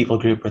this people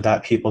group or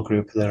that people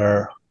group that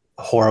are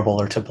horrible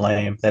or to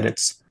blame, that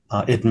it's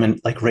it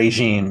meant like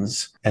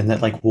regimes, and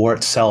that like war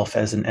itself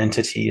as an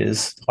entity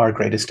is our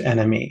greatest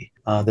enemy,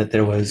 that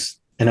there was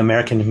an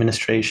American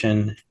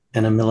administration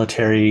and a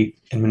military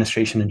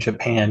administration in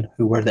Japan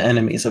who were the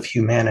enemies of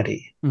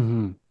humanity.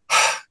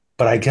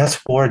 But I guess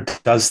war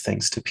does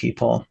things to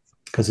people.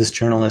 because this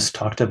journalist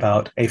talked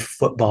about a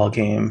football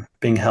game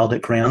being held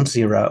at Ground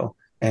Zero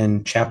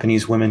and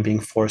Japanese women being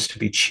forced to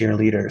be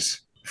cheerleaders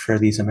for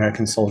these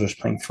American soldiers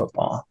playing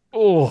football.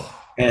 Oh,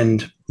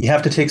 And you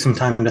have to take some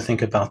time to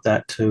think about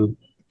that to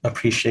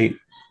appreciate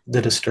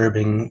the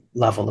disturbing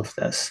level of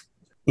this.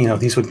 You know,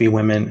 these would be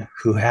women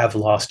who have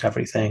lost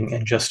everything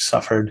and just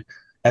suffered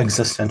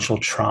existential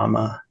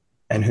trauma,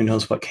 and who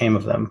knows what came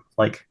of them,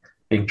 like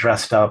being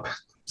dressed up,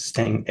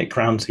 staying at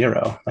Ground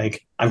Zero.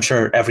 Like, I'm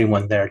sure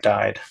everyone there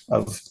died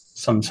of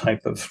some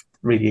type of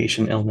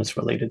radiation illness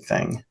related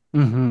thing.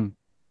 mm-hmm.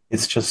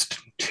 It's just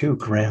too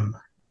grim.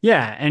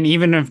 Yeah, and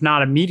even if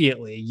not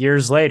immediately,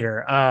 years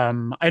later,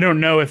 I don't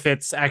know if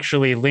it's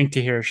actually linked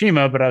to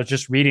Hiroshima, but I was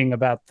just reading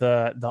about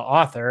the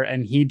author,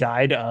 and he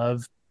died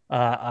of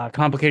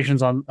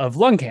complications of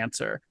lung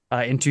cancer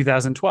in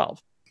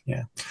 2012.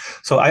 Yeah.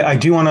 So I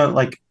do want to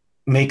like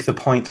make the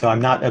point, though,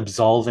 I'm not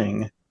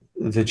absolving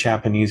the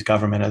Japanese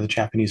government or the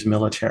Japanese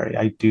military.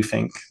 I do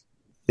think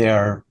they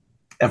are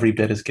every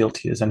bit as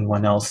guilty as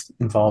anyone else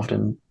involved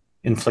in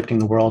inflicting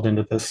the world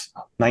into this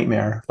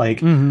nightmare. Like,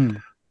 mm-hmm.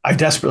 I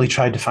desperately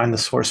tried to find the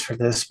source for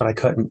this, but I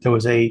couldn't. There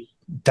was a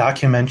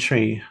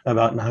documentary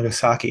about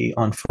Nagasaki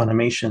on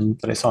Funimation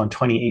that I saw in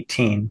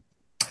 2018,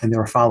 and they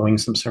were following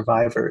some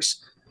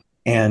survivors.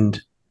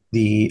 And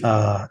the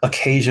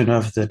occasion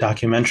of the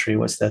documentary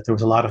was that there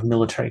was a lot of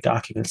military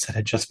documents that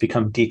had just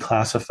become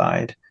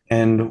declassified.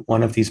 And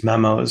one of these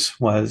memos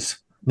was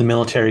the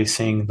military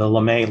seeing the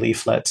LeMay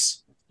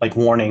leaflets, like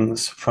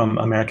warnings from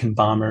American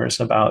bombers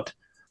about,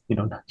 you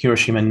know,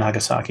 Hiroshima and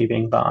Nagasaki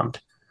being bombed.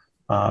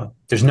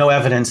 There's no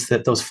evidence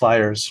that those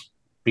flyers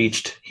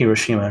reached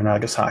Hiroshima and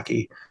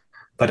Nagasaki,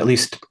 but at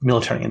least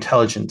military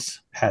intelligence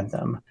had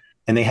them.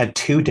 And they had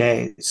 2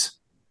 days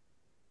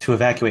to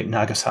evacuate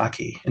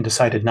Nagasaki and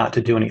decided not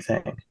to do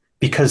anything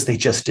because they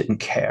just didn't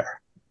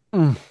care.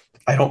 Mm.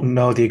 I don't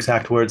know the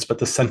exact words, but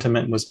the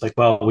sentiment was like,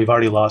 well, we've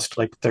already lost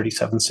like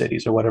 37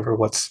 cities or whatever.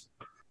 What's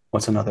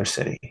another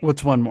city?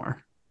 What's one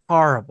more?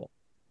 Horrible.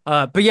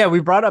 But yeah,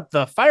 we brought up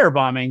the fire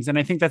bombings, and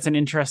I think that's an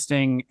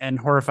interesting and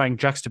horrifying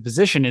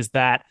juxtaposition is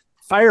that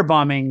fire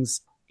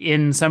bombings,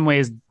 in some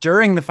ways,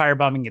 during the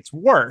firebombing, it's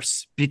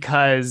worse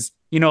because,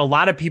 you know, a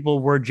lot of people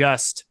were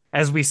just,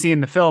 as we see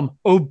in the film,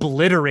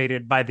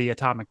 obliterated by the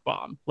atomic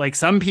bomb. Like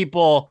some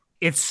people,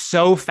 it's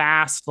so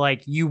fast,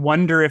 like you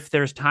wonder if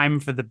there's time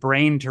for the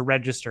brain to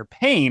register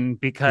pain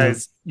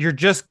because you're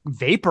just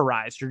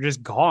vaporized, you're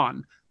just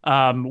gone.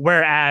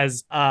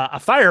 Whereas a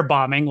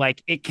firebombing,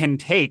 like it can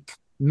take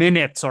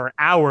minutes or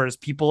hours.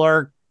 People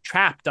are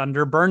trapped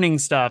under burning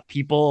stuff.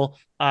 People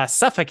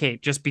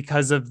suffocate just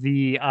because of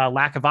the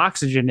lack of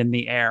oxygen in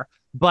the air.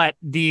 But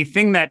the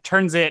thing that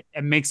turns it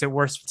and makes it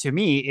worse to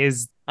me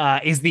is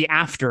the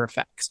after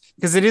effects,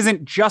 because it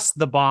isn't just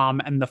the bomb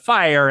and the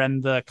fire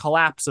and the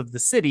collapse of the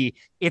city.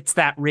 It's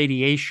that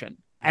radiation.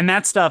 And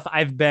that stuff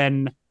I've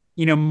been,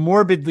 you know,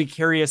 morbidly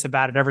curious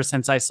about it ever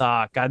since I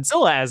saw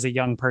Godzilla as a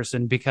young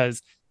person,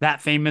 because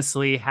that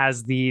famously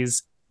has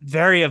these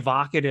very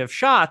evocative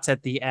shots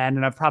at the end,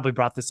 and I've probably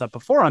brought this up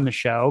before on the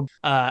show.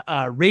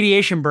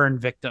 Radiation burn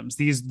victims,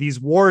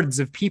 these wards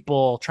of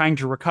people trying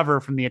to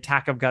recover from the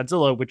attack of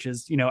Godzilla, which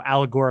is, you know,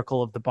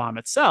 allegorical of the bomb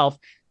itself,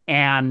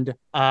 and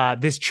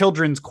this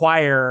children's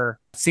choir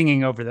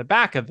singing over the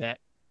back of it,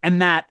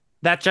 and that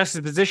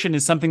juxtaposition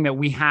is something that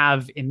we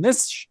have in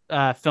this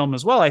film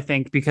as well, I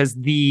think, because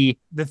the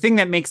thing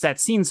that makes that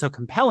scene so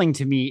compelling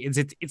to me is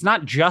it's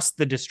not just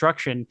the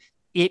destruction.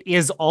 It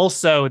is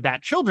also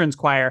that children's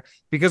choir,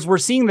 because we're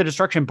seeing the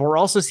destruction, but we're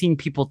also seeing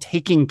people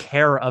taking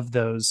care of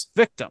those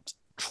victims,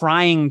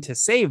 trying to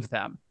save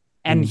them.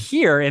 And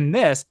here in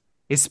this,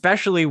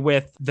 especially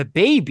with the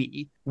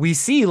baby, we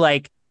see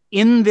like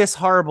in this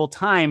horrible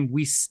time,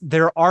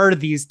 there are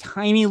these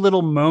tiny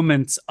little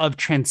moments of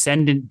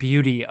transcendent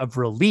beauty, of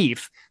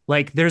relief.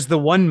 Like there's the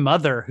one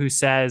mother who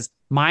says,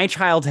 "My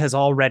child has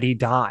already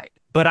died,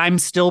 but I'm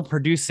still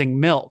producing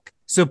milk.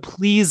 So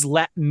please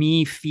let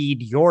me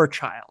feed your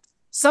child."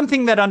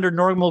 Something that under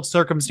normal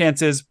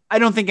circumstances, I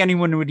don't think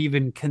anyone would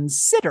even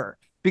consider,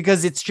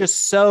 because it's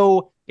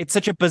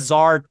such a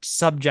bizarre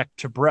subject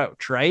to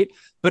broach, right?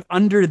 But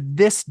under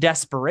this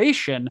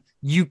desperation,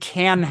 you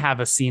can have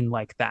a scene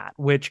like that,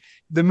 which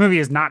the movie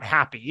is not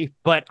happy,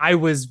 but I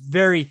was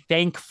very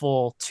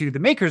thankful to the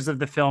makers of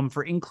the film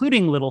for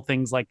including little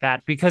things like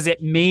that, because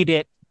it made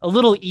it a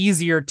little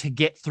easier to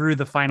get through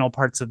the final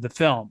parts of the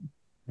film.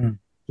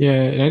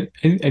 Yeah,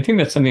 I think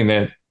that's something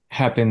that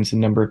happens a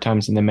number of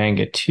times in the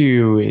manga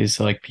too, is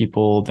like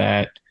people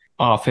that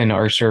often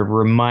are sort of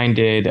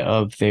reminded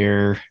of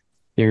their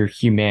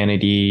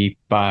humanity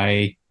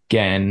by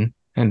Gen,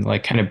 and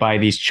like kind of by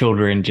these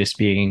children just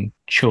being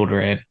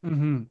children,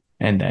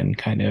 and then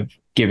kind of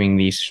giving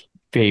these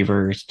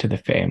favors to the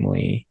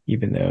family,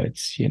 even though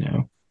it's, you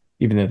know,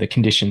 even though the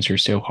conditions are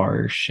so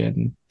harsh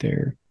and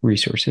their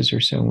resources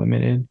are so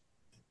limited.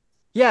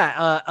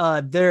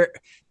 Yeah,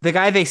 the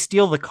guy they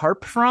steal the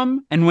carp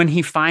from, and when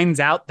he finds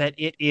out that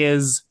it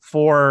is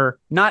for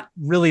not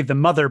really the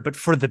mother, but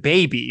for the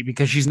baby,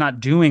 because she's not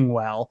doing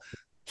well,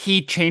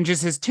 he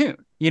changes his tune.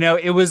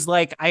 It was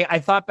like I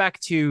thought back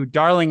to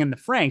Darling in the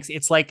Franxx.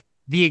 It's like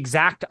the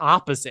exact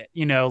opposite.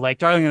 Like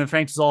Darling in the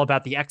Franxx is all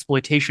about the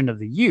exploitation of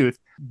the youth,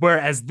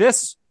 whereas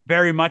this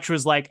very much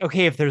was like,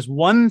 okay, if there's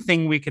one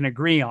thing we can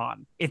agree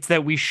on, it's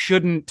that we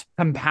shouldn't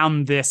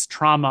compound this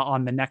trauma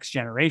on the next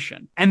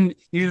generation. And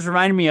you just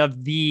reminded me of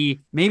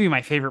maybe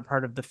my favorite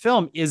part of the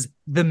film is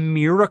the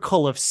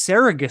miracle of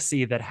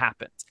surrogacy that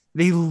happens.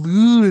 They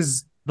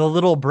lose the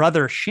little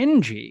brother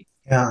Shinji.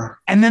 Yeah.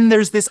 And then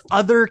there's this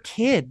other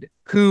kid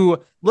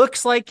who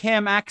looks like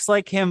him, acts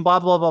like him, blah,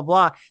 blah, blah,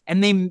 blah.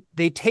 And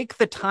they take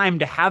the time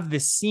to have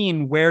this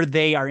scene where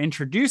they are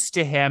introduced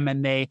to him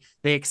and they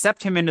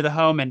accept him into the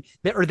home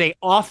or they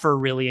offer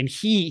really, and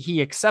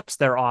he accepts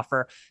their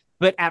offer.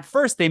 But at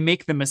first they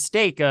make the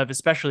mistake of,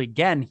 especially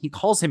Gen, he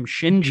calls him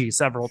Shinji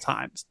several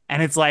times.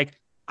 And it's like,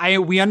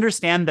 we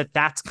understand that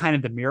that's kind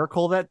of the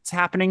miracle that's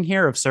happening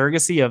here of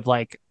surrogacy, of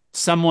like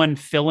someone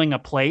filling a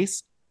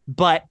place,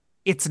 but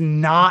it's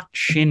not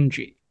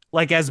Shinji.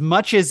 Like, as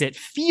much as it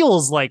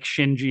feels like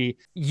Shinji,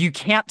 you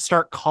can't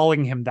start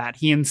calling him that.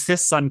 He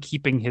insists on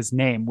keeping his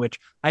name, which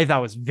I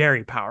thought was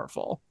very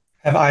powerful.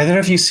 Have either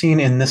of you seen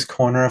In This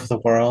Corner of the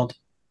World?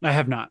 I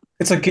have not.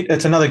 It's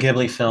another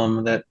Ghibli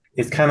film that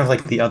it's kind of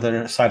like the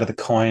other side of the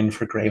coin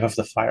for Grave of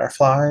the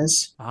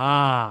Fireflies.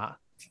 Ah.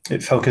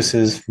 It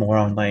focuses more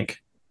on like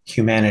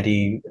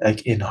humanity,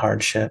 like in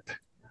hardship.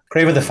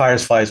 Grave of the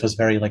Fireflies was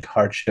very like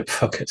hardship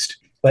focused,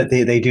 but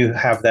they do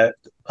have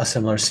a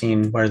similar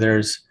scene where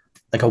there's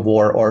like a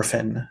war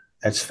orphan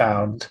that's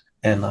found,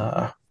 and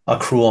a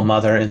cruel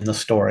mother in the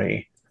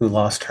story who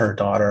lost her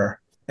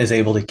daughter is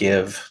able to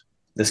give.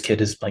 This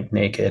kid is like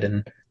naked,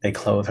 and they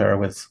clothe her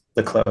with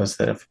the clothes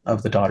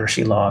of the daughter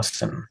she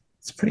lost, and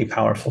it's pretty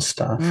powerful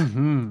stuff.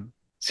 Mm-hmm.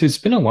 So it's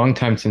been a long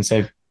time since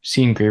I've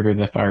seen Grave of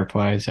the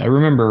Fireflies. I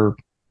remember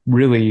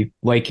really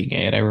liking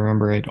it. I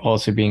remember it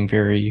also being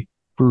very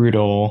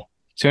brutal.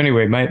 So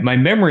anyway, my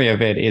memory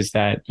of it is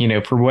that,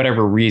 for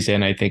whatever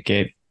reason, I think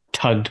it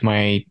tugged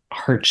my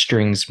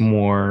heartstrings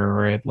more,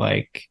 or it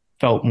like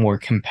felt more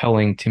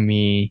compelling to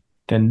me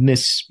than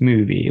this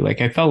movie.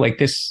 Like I felt like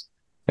this,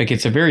 like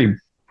it's a very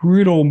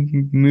brutal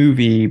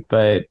movie,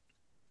 but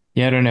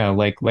yeah, I don't know.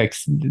 Like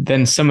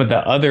then some of the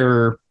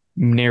other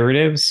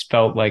narratives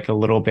felt like a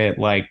little bit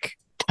like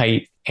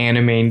tight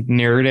anime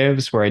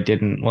narratives where I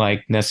didn't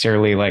like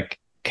necessarily like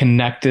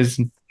connect as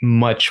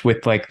much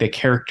with like the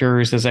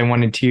characters as I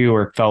wanted to,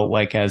 or felt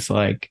like as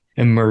like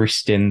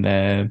immersed in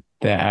the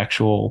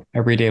actual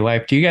everyday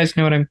life. Do you guys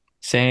know what I'm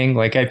saying?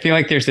 Like, I feel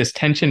like there's this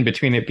tension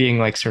between it being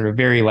like sort of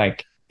very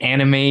like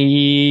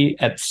anime-y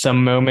at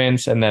some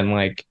moments and then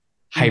like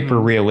hyper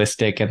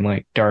realistic and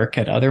like dark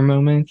at other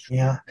moments.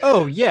 Yeah.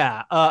 Oh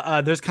yeah.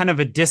 There's kind of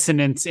a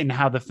dissonance in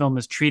how the film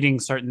is treating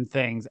certain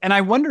things. And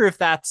I wonder if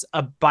that's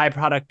a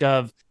byproduct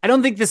of, I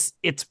don't think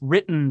it's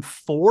written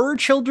for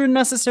children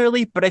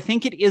necessarily, but I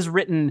think it is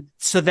written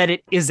so that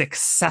it is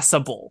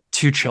accessible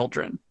to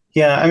children.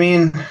 Yeah, I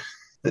mean,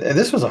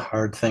 this was a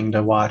hard thing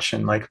to watch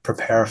and like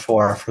prepare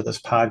for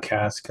this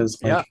podcast,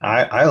 because like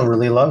I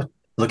really love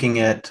looking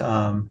at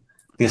the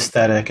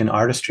aesthetic and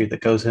artistry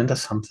that goes into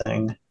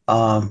something.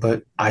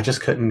 But I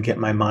just couldn't get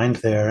my mind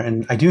there.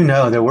 And I do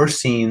know there were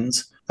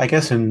scenes, I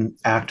guess in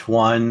Act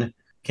One,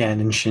 Gen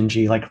and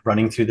Shinji like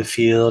running through the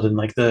field, and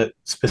like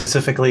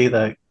specifically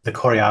the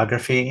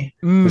choreography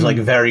was like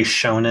very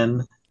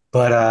shonen.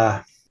 But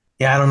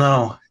yeah, I don't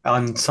know.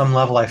 On some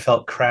level, I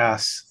felt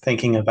crass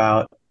thinking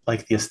about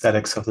like the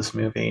aesthetics of this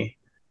movie.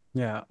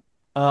 Yeah.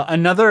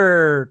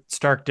 Another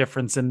stark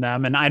difference in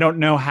them, and I don't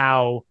know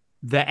how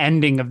the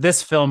ending of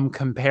this film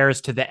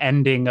compares to the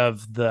ending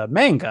of the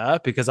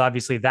manga, because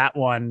obviously that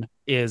one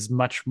is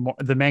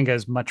the manga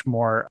is much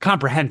more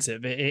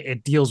comprehensive.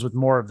 It deals with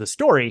more of the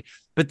story,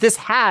 but this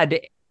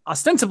had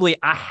ostensibly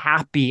a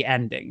happy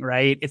ending,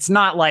 right? It's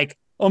not like,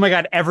 oh my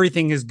God,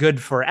 everything is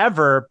good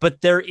forever,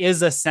 but there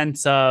is a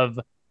sense of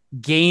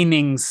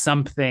gaining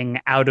something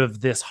out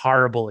of this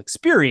horrible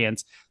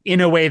experience in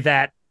a way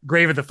that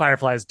Grave of the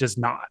Fireflies does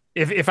not.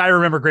 If I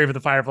remember Grave of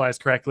the Fireflies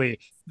correctly,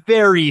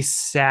 very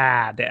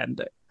sad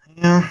ending.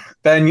 Yeah,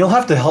 Ben, you'll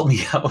have to help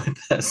me out with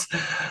this.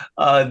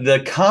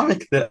 The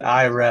comic that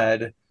I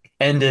read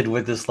ended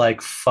with this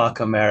like "fuck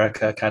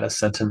America" kind of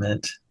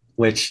sentiment,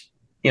 which,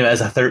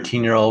 as a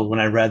 13-year-old, when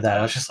I read that,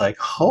 I was just like,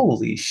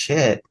 holy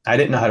shit. I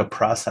didn't know how to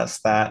process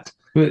that.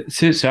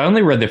 So I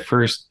only read the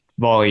first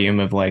volume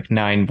of like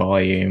 9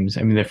 volumes.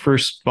 I mean, the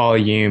first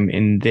volume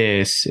in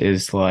this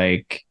is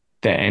like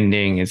the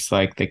ending. It's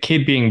like the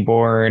kid being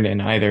born,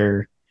 and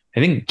either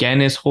I think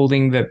Gen is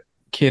holding the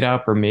kid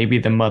up, or maybe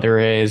the mother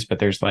is, but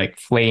there's like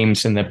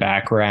flames in the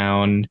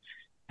background,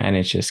 and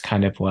it's just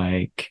kind of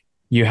like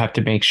you have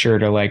to make sure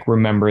to like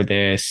remember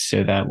this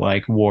so that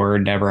like war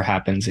never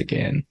happens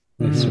again.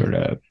 Sort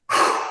of.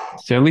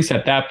 So at least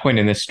at that point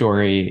in the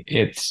story,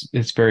 it's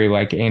very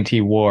like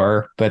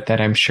anti-war, but that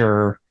I'm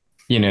sure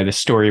the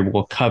story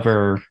will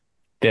cover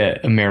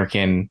the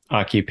American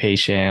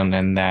occupation,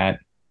 and that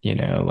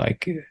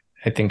like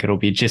I think it'll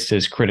be just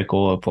as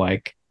critical of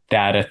like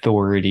that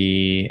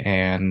authority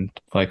and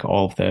like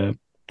all of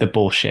the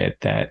bullshit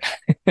that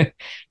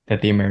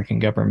that the American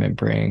government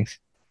brings.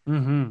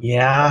 Mm-hmm.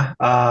 Yeah.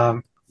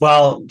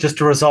 Well, just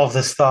to resolve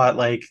this thought,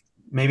 like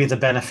maybe the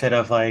benefit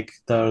of like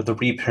the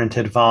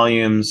reprinted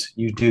volumes,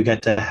 you do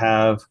get to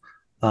have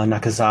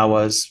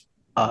Nakazawa's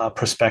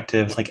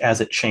perspective, like as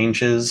it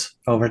changes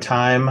over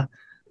time.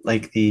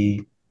 Like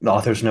the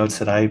author's notes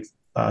that I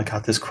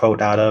got this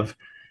quote out of,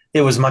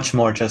 it was much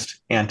more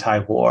just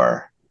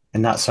anti-war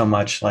and not so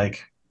much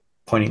like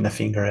pointing the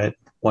finger at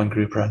one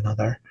group or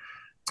another.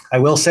 I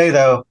will say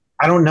though,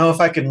 I don't know if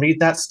I can read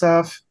that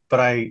stuff, but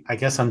I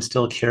guess I'm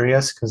still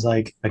curious because,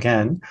 like,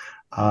 again,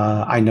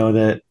 I know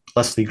that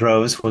Leslie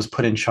Groves was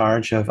put in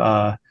charge of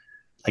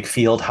like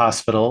field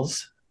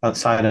hospitals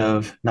outside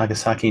of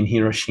Nagasaki and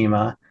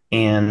Hiroshima,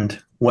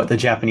 and what the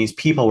Japanese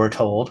people were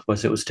told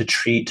was it was to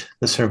treat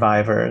the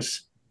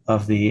survivors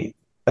of the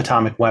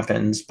atomic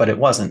weapons, but it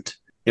wasn't.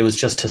 It was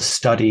just to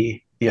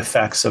study the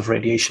effects of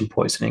radiation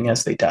poisoning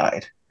as they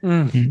died.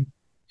 Mm. Mhm.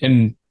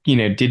 And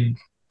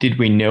did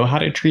we know how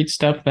to treat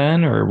stuff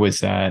then, or was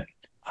that?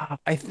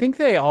 I think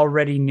they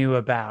already knew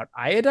about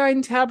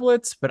iodine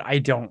tablets, but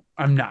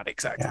I'm not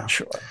exactly Yeah.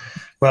 sure.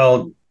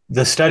 Well,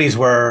 the studies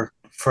were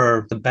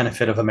for the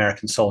benefit of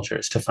American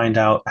soldiers to find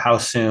out how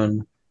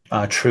soon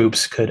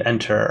troops could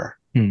enter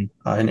an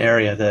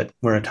area that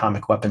where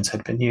atomic weapons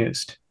had been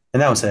used,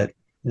 and that was it.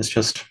 It's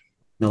just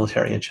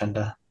military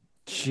agenda.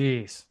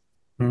 Jeez.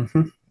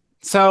 Mm-hmm.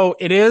 So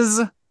it is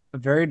a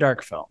very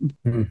dark film,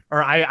 Mm-hmm.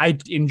 or I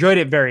enjoyed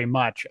it very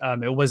much.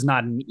 It was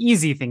not an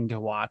easy thing to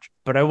watch,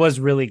 but I was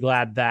really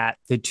glad that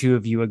the two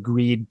of you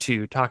agreed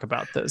to talk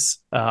about this.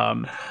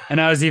 And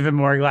I was even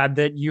more glad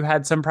that you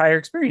had some prior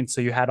experience,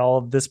 so you had all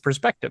of this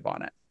perspective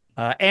on it.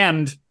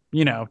 And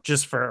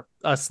just for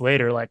us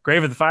later, like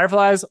Grave of the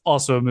Fireflies,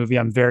 also a movie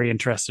I'm very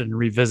interested in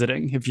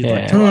revisiting. If you'd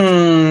like to watch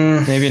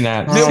it, Maybe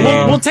not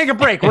we'll soon. take a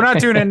break. We're not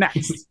doing it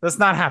next. That's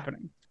not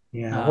happening.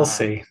 Yeah, we'll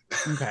see.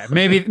 Okay,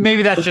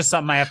 maybe that's just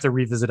something I have to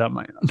revisit on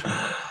my own.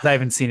 I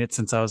haven't seen it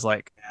since I was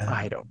like,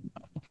 I don't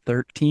know,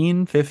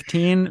 13,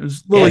 15. It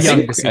was a little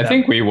young to see I that.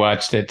 think we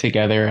watched it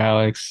together,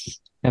 Alex,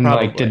 and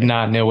like did Probably.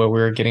 not know what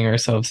we were getting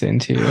ourselves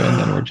into, and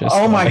then we're just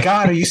Oh my like,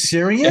 God, are you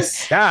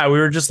serious? Yeah, we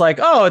were just like,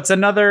 oh, it's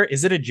another.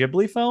 Is it a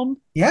Ghibli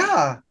film?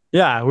 Yeah.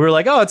 Yeah, we were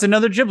like, oh, it's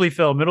another Ghibli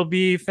film. It'll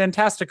be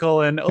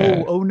fantastical. And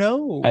Yeah. oh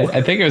no.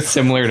 I think it was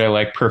similar to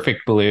like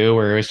Perfect Blue,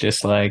 where it was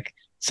just like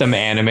some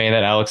anime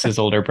that Alex's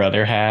older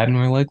brother had, and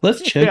we're like,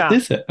 let's check Yeah.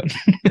 this out.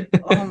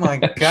 Oh my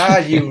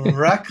God, you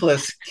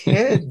reckless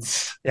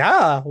kids.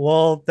 Yeah,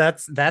 well,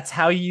 that's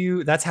how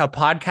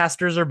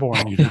podcasters are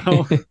born.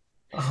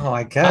 Oh, I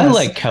I guess.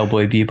 like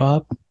Cowboy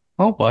Bebop.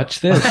 I'll watch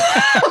this.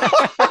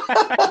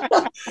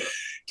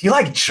 Do you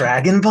like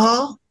Dragon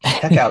Ball?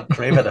 Check out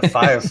Grave of the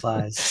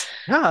Fireflies.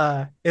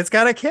 Yeah, it's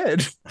got a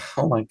kid.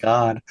 Oh my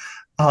God.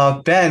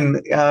 Ben,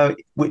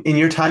 in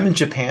your time in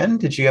Japan,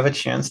 did you have a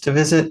chance to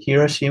visit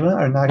Hiroshima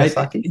or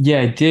Nagasaki?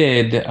 Yeah, I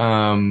did.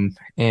 And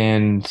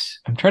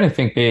I'm trying to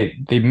think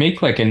they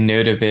make like a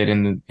note of it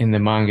in the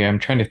manga. I'm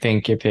trying to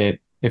think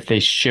if they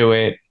show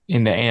it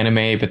in the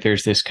anime, but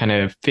there's this kind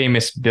of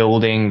famous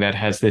building that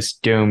has this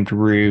domed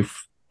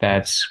roof.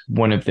 That's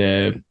one of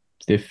the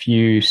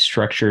few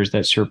structures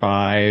that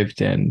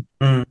survived. And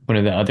one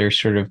of the other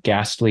sort of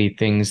ghastly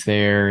things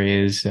there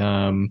is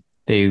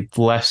they've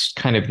left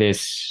kind of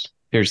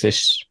there's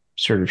this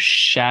sort of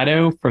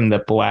shadow from the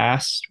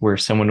blast where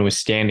someone was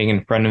standing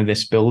in front of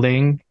this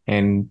building,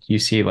 and you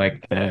see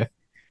like the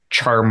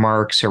char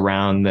marks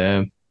around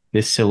the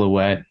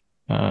silhouette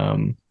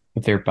of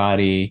their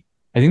body.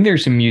 I think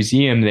there's a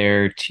museum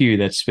there too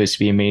that's supposed to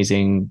be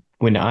amazing.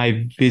 When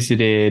I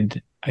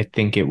visited, I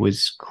think it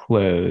was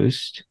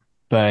closed,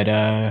 but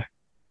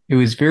it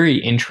was very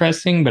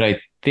interesting. But I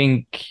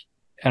think,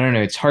 I don't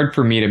know, it's hard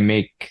for me to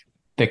make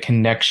the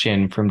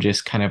connection from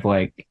just kind of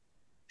like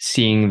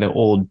seeing the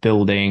old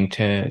building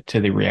to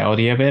the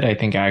reality of it. I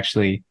think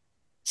actually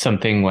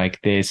something like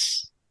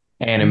this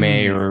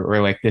anime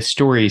or like the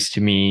stories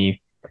to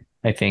me,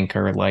 I think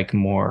are like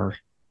more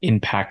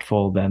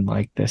impactful than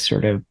like the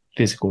sort of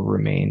physical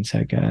remains,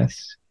 I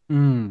guess.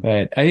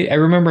 But I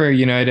remember, I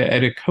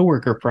had a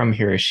coworker from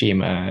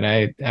Hiroshima, and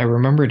I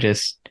remember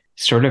just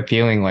sort of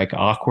feeling like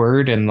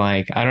awkward and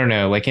like, I don't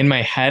know, like in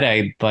my head,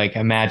 I like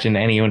imagine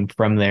anyone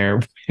from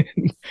there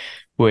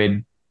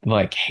would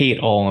like hate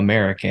all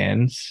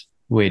Americans,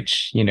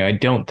 which, I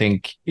don't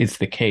think is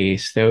the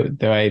case. Though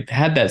I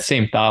had that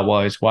same thought while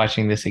I was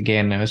watching this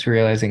again. I was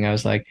realizing I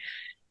was like,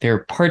 there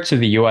are parts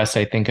of the US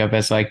I think of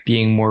as like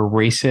being more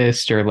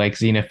racist or like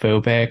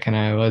xenophobic. And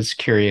I was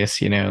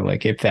curious,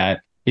 like if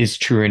that is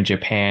true in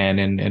Japan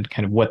and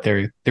kind of what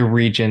their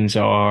regions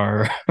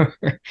are.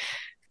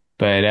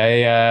 But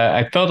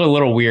I felt a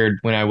little weird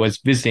when I was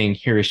visiting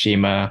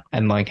Hiroshima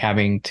and like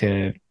having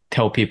to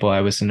tell people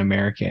I was an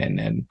American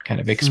and kind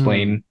of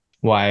explain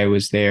why I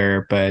was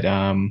there. But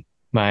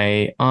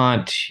my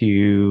aunt,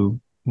 who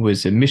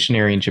was a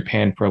missionary in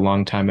Japan for a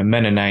long time, a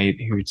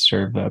Mennonite who would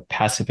serve a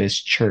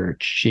pacifist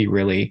church, she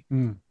really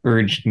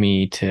urged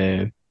me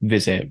to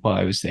visit while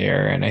I was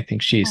there. And I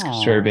think she's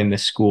sort of in the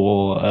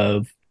school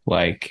of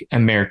like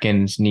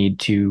Americans need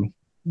to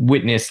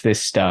witness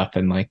this stuff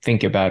and like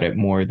think about it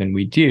more than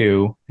we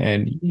do.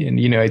 And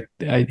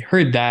I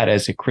heard that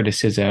as a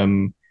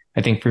criticism,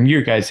 I think from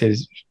your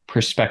guys'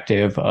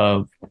 perspective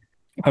of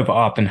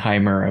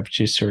Oppenheimer, of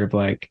just sort of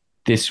like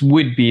this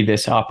would be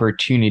this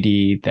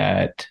opportunity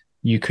that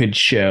you could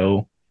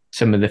show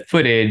some of the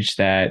footage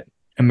that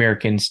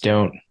Americans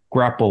don't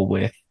grapple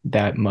with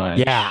that Yeah.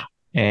 much.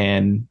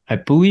 And I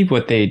believe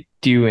what they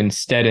do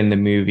instead in the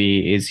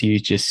movie is you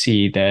just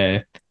see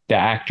the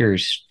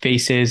actors'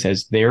 faces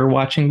as they're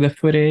watching the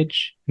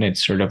footage, and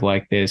it's sort of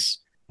like this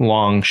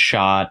long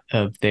shot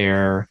of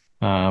their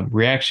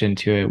reaction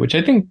to it, which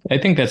I think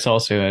that's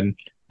also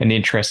an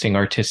interesting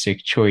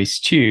artistic choice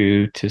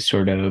too, to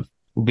sort of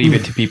leave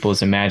it to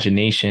people's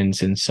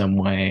imaginations in some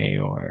way.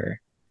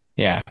 Or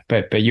yeah,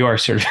 but you are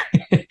sort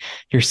of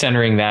you're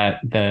centering that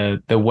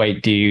the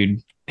white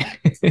dude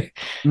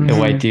the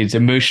white Mhm. dude's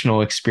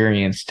emotional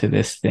experience to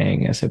this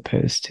thing as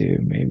opposed to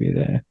maybe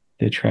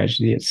the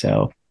tragedy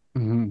itself.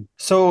 Mhm.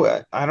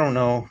 So I don't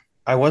know.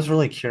 I was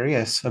really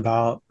curious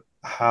about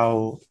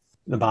how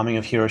the bombing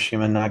of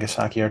Hiroshima and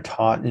Nagasaki are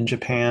taught in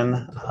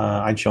Japan.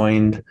 I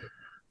joined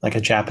like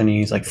a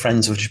Japanese, like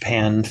Friends of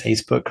Japan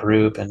Facebook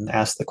group and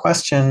asked the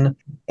question.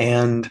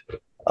 And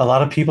a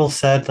lot of people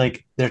said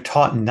like they're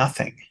taught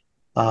nothing.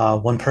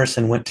 One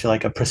person went to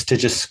like a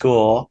prestigious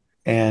school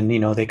and,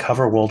 they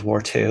cover World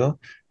War II,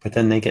 but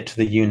then they get to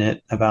the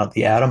unit about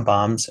the atom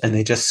bombs and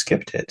they just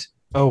skipped it.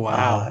 Oh,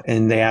 wow.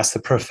 And they asked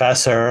the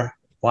professor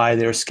why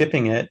they were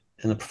skipping it.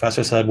 And the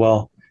professor said,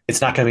 well,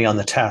 it's not going to be on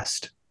the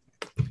test.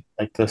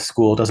 Like the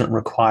school doesn't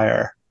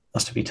require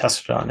us to be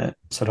tested on it.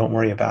 So don't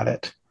worry about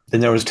it. Then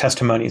there was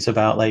testimonies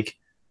about like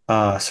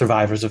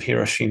survivors of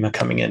Hiroshima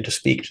coming in to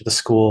speak to the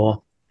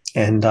school,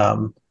 and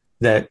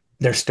that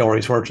their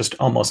stories were just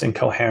almost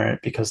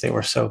incoherent because they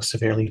were so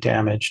severely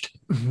damaged,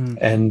 Mhm.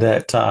 and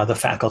that the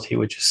faculty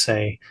would just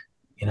say,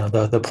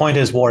 the point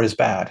is war is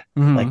bad.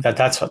 Like Mhm.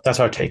 that's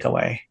our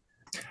takeaway.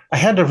 I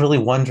had to really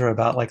wonder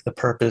about like the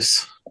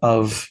purpose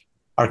of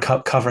our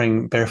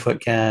covering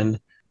Barefoot Gen,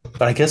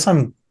 but I guess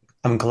I'm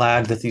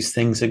glad that these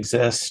things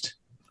exist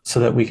so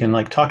that we can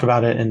like talk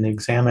about it and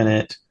examine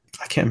it.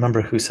 I can't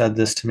remember who said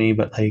this to me,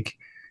 but like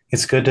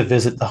it's good to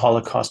visit the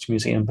Holocaust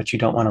Museum, but you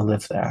don't want to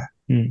live there.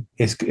 Mm.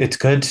 It's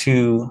good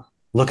to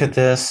look at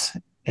this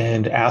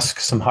and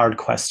ask some hard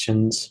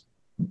questions,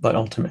 but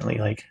ultimately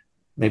like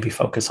maybe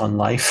focus on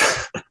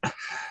life.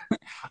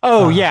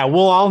 Oh uh, yeah,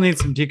 we'll all need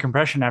some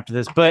decompression after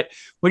this. But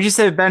what you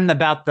said, Ben,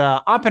 about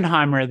the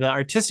Oppenheimer, the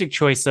artistic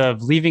choice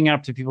of leaving it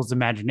up to people's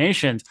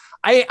imaginations,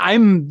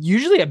 I'm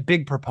usually a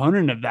big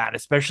proponent of that,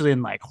 especially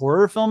in like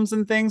horror films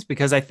and things,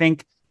 because I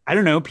think, I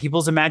don't know,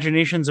 people's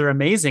imaginations are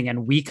amazing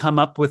and we come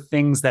up with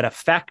things that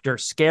affect or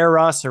scare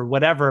us or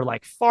whatever,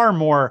 like far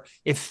more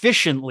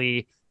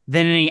efficiently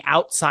than any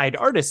outside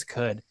artist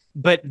could.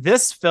 But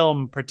this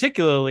film,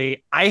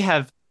 particularly, I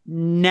have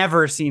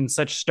never seen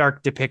such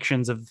stark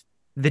depictions of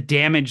the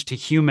damage to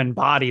human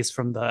bodies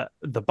from the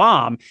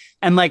bomb.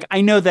 And like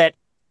I know that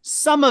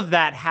some of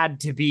that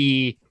had to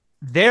be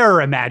their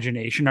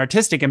imagination,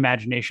 artistic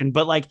imagination,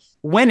 but like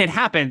when it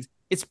happens,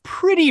 it's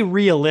pretty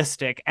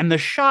realistic and the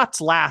shots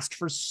last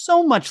for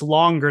so much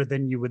longer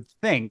than you would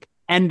think.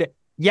 And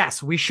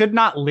yes, we should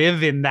not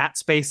live in that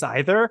space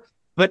either,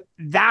 but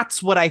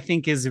that's what I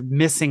think is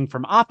missing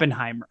from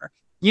Oppenheimer.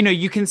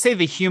 You can say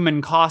the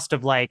human cost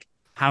of like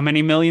how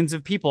many millions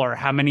of people or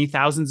how many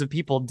thousands of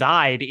people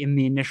died in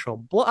the initial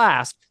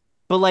blast.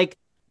 But like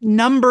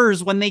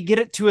numbers, when they get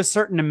it to a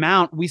certain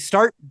amount, we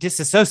start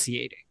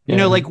disassociating.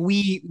 Yeah. Like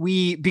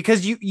we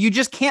because you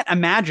just can't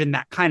imagine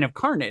that kind of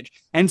carnage.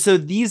 And so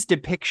these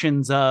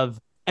depictions of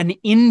an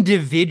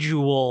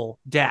individual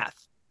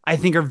death, I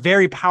think, are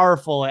very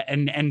powerful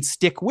and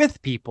stick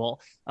with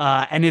people.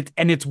 And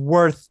it's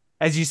worth,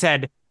 as you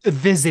said,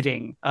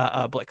 visiting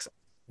Blix.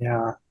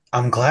 yeah,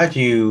 I'm glad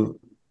you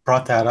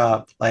brought that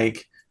up.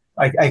 Like,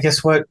 I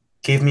guess what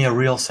gave me a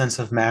real sense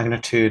of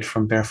magnitude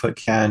from Barefoot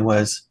Can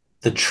was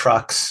the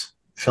trucks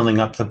filling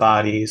up the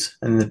bodies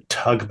and the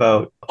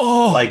tugboat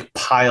Oh, like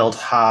piled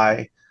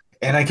high.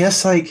 And I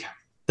guess like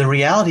the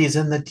reality is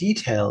in the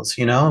details.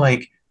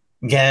 Like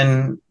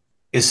Gen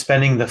is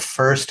spending the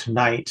first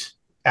night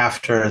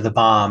after the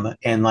bomb,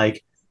 and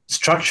like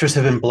structures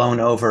have been blown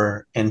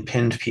over and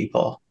pinned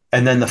people.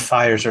 And then the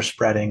fires are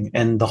spreading,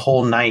 and the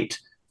whole night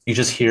you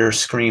just hear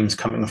screams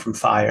coming from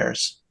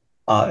fires.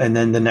 And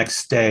then the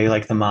next day,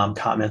 like the mom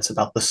comments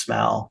about the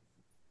smell.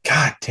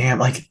 God damn,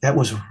 like that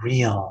was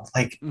real.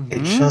 Like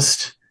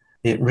mm-hmm.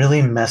 it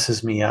really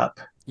messes me up.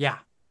 Yeah.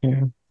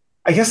 Yeah.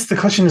 I guess the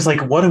question is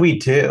like, what do we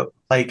do?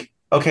 Like,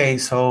 okay,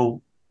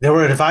 so there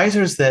were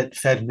advisors that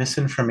fed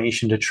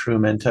misinformation to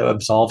Truman to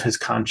absolve his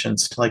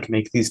conscience to like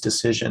make these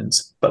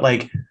decisions. But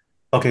like,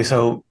 okay,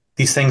 so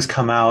these things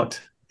come out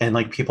and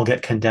like people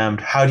get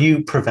condemned. How do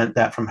you prevent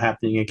that from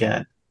happening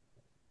again?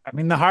 I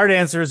mean, the hard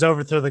answer is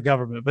overthrow the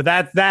government, but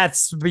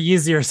that's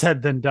easier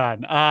said than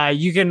done.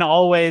 You can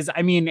always,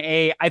 I mean,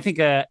 I think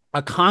a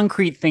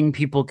concrete thing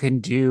people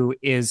can do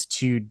is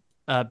to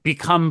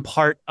become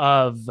part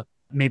of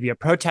maybe a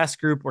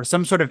protest group or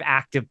some sort of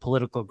active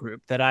political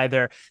group that I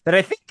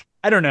think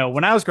I don't know.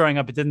 When I was growing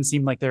up, it didn't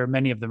seem like there were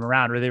many of them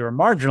around, or they were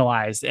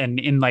marginalized. And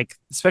in like,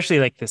 especially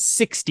like the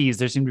 60s,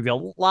 there seemed to be a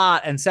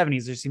lot, and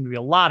 70s, there seemed to be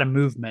a lot of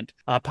movement,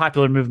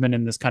 popular movement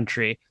in this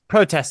country,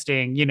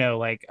 protesting,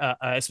 like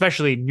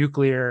especially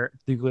nuclear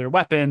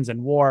weapons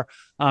and war.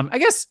 I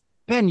guess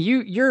Ben,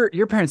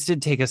 your parents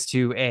did take us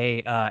to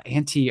a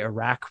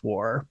anti-Iraq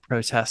war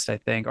protest, I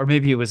think, or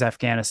maybe it was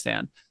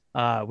Afghanistan,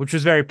 which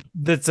was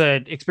that's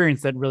an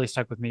experience that really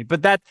stuck with me.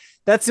 But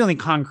that's the only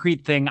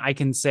concrete thing I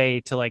can say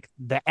to like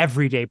the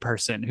everyday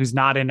person who's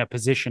not in a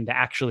position to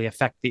actually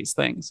affect these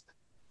things.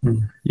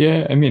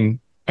 Yeah, I mean,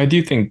 I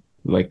do think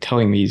like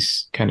telling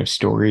these kind of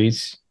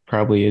stories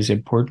probably is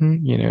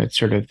important. It's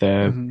sort of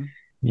the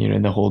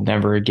whole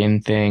never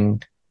again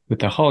thing with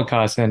the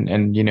Holocaust, and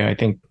I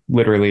think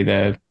literally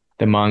the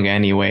manga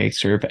anyway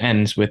sort of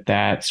ends with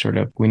that sort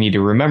of, we need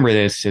to remember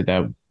this so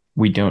that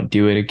we don't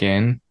do it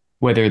again.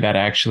 Whether that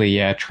actually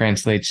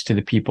translates to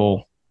the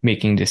people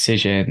making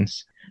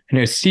decisions. I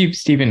know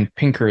Steven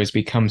Pinker has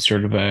become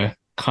sort of a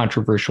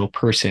controversial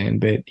person,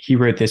 but he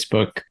wrote this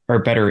book, Are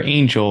Better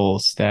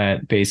Angels,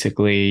 that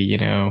basically,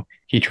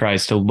 he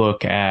tries to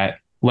look at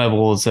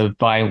levels of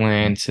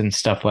violence and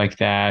stuff like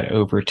that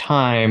over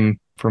time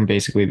from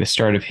basically the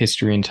start of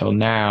history until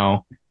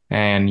now.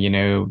 And,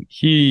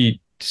 he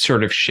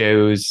sort of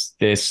shows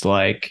this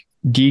like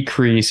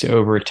decrease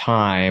over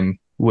time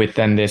with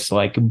then this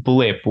like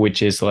blip,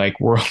 which is like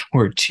World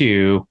War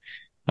II,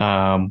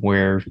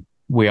 where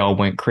we all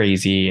went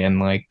crazy and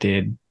like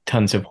did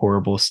tons of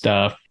horrible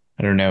stuff.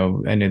 I don't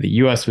know. I know the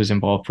US was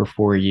involved for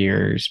 4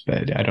 years,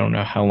 but I don't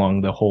know how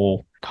long the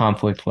whole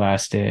conflict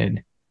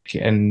lasted.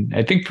 And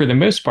I think for the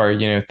most part,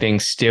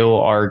 things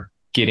still are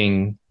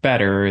getting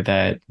better,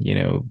 that,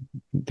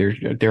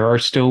 there are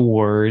still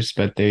wars,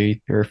 but there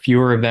are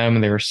fewer of them,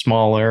 and they're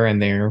smaller,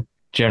 and they're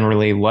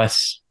generally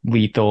less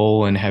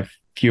lethal and have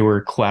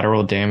fewer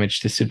collateral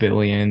damage to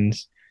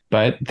civilians.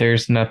 But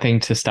there's nothing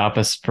to stop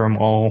us from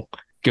all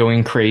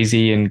going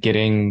crazy and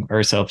getting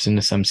ourselves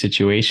into some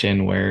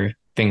situation where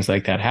things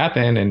like that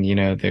happen. And,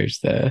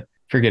 there's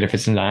forget if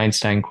it's an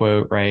Einstein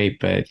quote, right?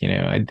 But,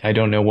 I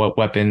don't know what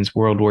weapons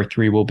World War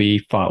III will be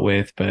fought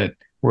with, but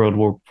World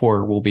War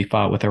IV will be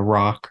fought with a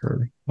rock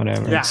or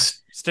whatever. Yeah,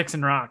 sticks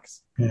and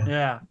rocks.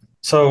 Yeah.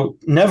 So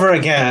never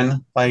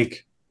again,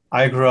 like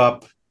I grew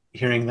up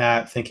hearing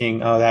that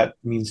thinking, oh, that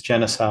means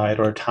genocide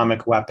or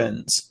atomic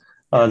weapons.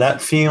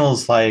 That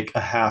feels like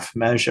a half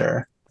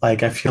measure.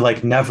 Like I feel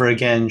like never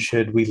again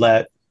should we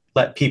let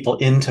people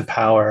into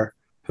power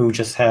who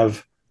just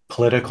have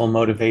political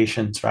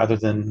motivations rather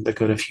than the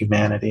good of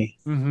humanity.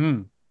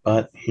 Mm-hmm.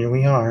 But here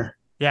we are.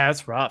 Yeah,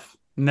 it's rough.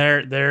 And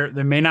there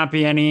may not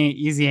be any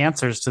easy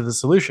answers to the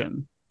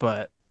solution,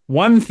 but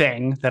one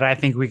thing that I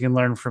think we can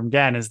learn from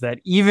Gen is that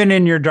even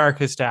in your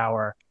darkest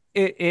hour,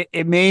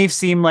 it may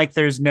seem like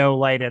there's no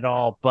light at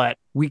all, but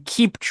we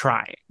keep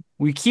trying.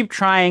 We keep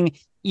trying,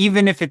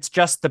 even if it's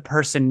just the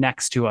person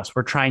next to us.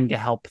 We're trying to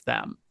help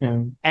them.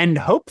 Yeah. And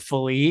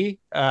hopefully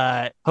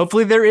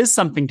there is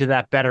something to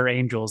that better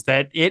angels,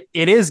 that it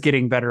is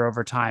getting better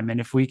over time. And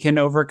if we can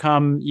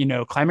overcome,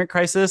 climate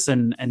crisis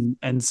and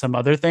some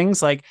other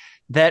things like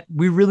that,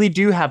 we really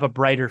do have a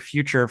brighter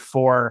future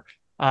for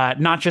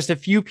not just a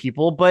few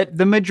people, but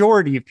the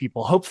majority of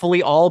people,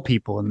 hopefully all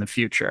people in the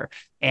future.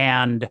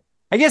 And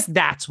I guess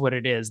that's what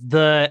it is.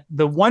 The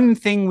one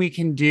thing we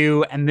can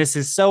do, and this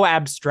is so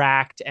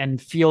abstract and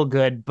feel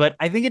good, but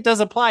I think it does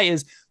apply,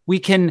 is we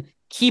can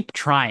keep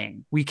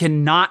trying. We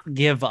can not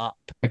give up.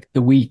 Like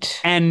the wheat.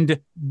 And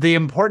the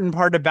important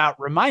part about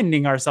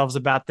reminding ourselves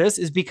about this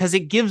is because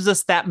it gives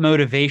us that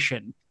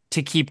motivation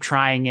to keep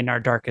trying in our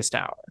darkest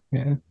hour.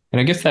 Yeah. And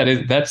I guess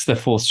that's the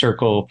full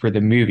circle for the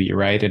movie,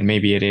 right? And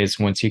maybe it is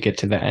once you get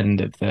to the end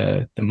of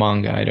the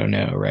manga, I don't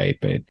know, right?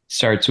 But it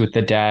starts with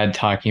the dad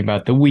talking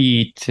about the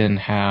wheat and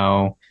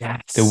how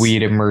the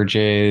wheat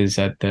emerges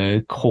at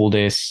the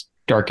coldest,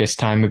 darkest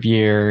time of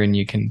year, and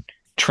you can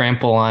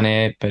trample on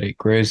it, but it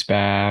grows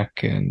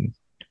back, and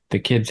the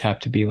kids have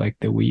to be like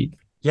the wheat.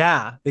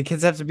 Yeah, the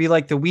kids have to be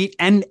like the wheat.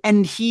 And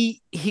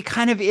he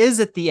kind of is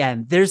at the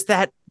end. There's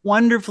that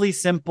wonderfully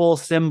simple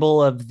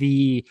symbol of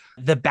the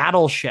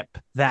battleship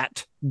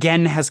that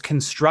Gen has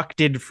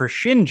constructed for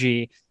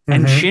Shinji.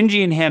 And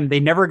Shinji and him, they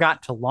never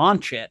got to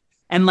launch it.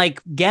 And like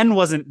Gen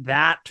wasn't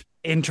that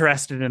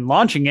interested in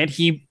launching it.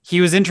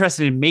 He was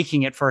interested in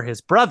making it for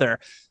his brother.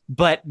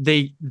 But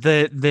the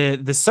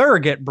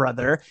surrogate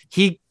brother,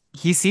 he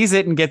sees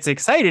it and gets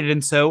excited.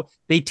 And so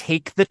they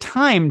take the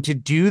time to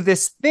do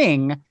this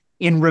thing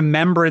in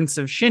remembrance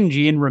of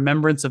Shinji, in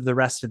remembrance of the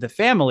rest of the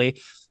family.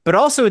 But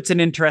also it's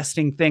an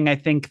interesting thing, I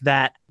think,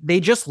 that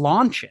they just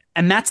launch it.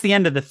 And that's the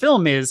end of the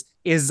film is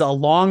a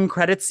long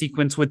credit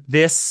sequence with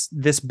this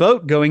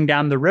boat going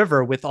down the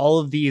river with all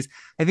of these.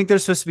 I think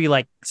there's supposed to be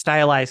like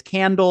stylized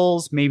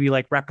candles, maybe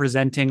like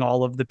representing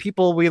all of the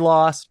people we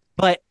lost.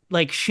 But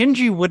like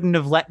Shinji wouldn't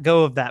have let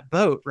go of that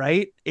boat,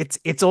 right?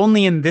 It's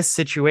only in this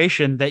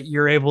situation that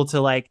you're able to,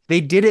 like,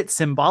 they did it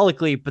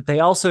symbolically, but they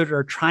also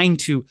are trying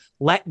to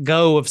let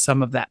go of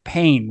some of that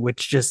pain,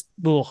 which just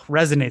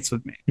resonates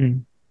with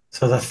me.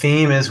 So the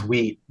theme is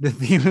wheat, The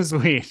theme is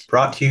wheat.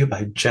 brought to you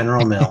by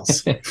General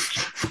Mills.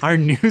 Our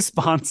new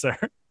sponsor.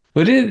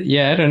 But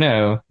yeah, I don't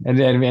know. I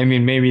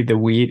mean, maybe the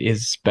wheat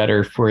is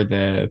better for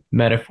the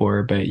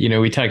metaphor, but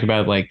we talked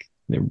about like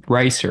the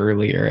rice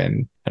earlier,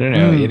 and I don't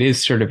know, it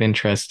is sort of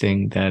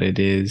interesting that it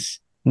is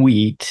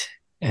wheat.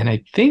 And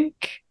I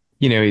think,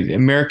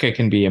 America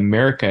can be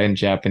America in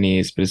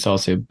Japanese, but it's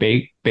also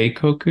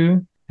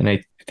Beikoku. And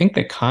I think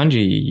the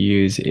kanji you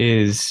use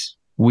is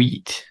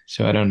wheat.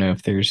 So I don't know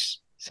if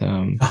there's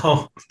some.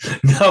 Oh,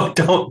 no,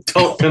 don't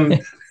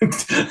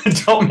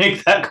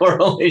make that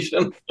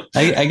correlation.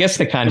 I guess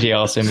the kanji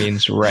also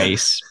means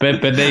rice,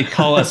 but they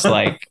call us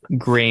like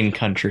grain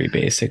country,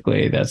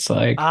 basically. That's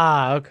like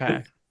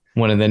okay.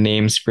 one of the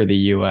names for the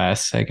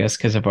US, I guess,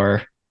 because of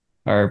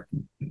our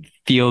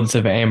fields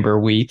of amber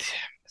wheat.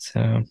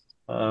 So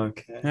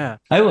Okay. Yeah.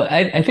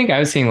 I think I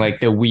was seeing like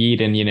the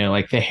weed and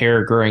like the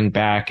hair growing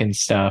back and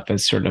stuff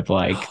as sort of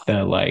like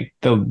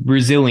the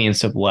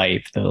resilience of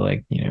life, the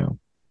like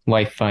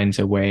life finds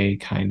a way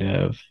kind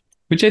of,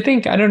 which I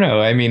think, I don't know.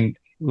 I mean,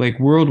 like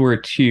World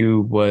War II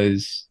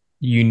was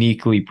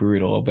uniquely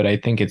brutal, but I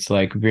think it's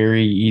like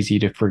very easy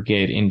to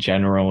forget in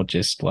general,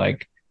 just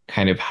like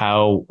kind of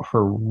how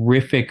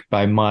horrific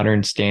by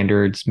modern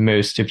standards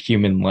most of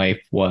human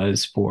life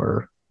was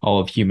for all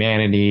of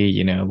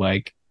humanity,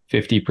 like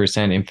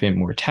 50% infant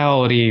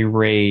mortality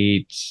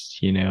rate,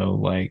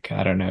 like,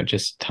 I don't know,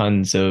 just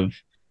tons of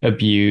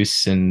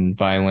abuse and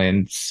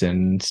violence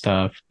and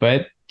stuff.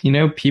 But,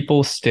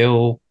 people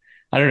still,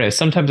 I don't know,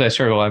 sometimes I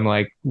struggle. I'm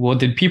like, well,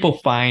 did people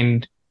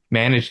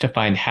manage to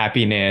find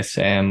happiness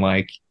and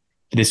like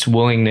this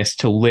willingness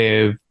to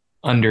live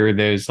under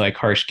those like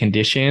harsh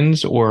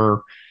conditions?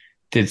 Or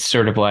did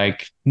sort of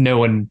like no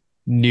one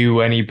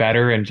knew any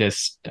better and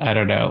just, I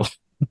don't know,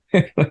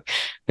 like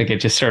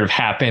it just sort of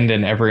happened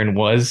and everyone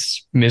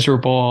was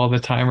miserable all the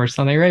time or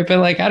something, right? But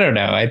like, I don't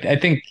know. I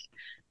think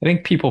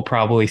people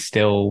probably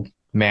still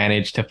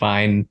manage to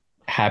find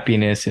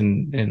happiness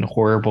in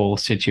horrible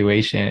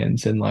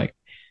situations. And like,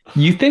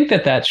 you think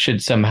that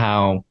should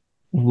somehow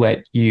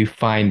let you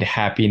find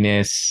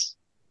happiness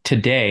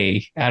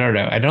today. I don't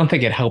know. I don't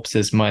think it helps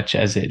as much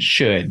as it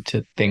should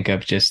to think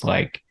of just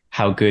like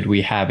how good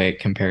we have it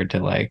compared to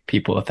like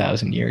people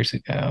 1,000 years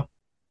ago.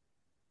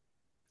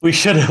 We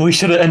should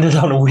have ended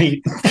on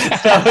wheat.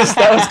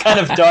 That was kind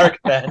of dark,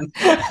 Ben.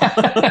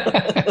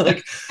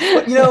 Like,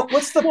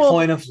 what's the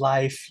point of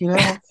life?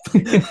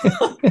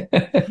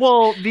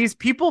 Well, these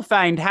people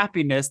find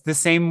happiness the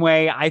same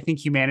way I think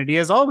humanity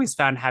has always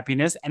found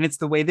happiness, and it's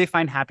the way they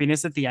find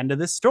happiness at the end of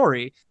this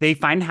story. They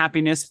find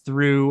happiness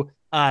through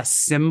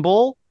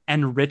symbol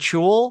and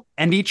ritual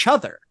and each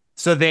other.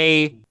 So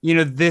they,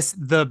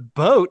 the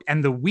boat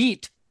and the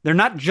wheat, they're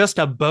not just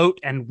a boat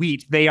and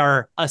wheat. They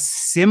are a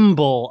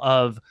symbol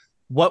of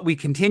what we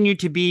continue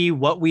to be,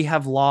 what we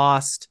have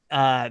lost,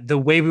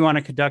 the way we want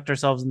to conduct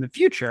ourselves in the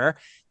future.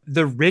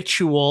 The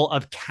ritual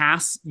of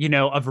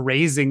of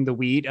raising the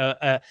wheat,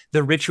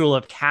 the ritual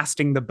of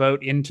casting the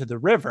boat into the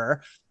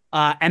river,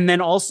 and then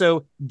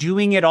also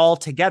doing it all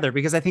together.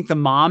 Because I think the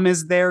mom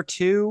is there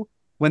too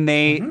when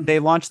they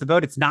launch the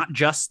boat. It's not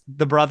just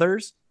the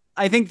brothers.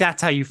 I think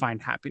that's how you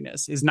find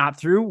happiness, is not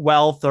through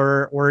wealth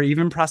or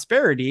even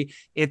prosperity.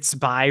 It's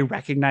by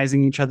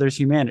recognizing each other's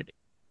humanity.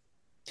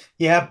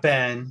 Yeah,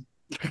 Ben.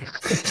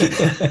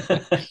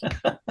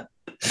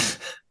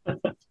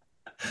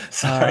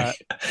 Sorry,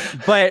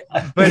 but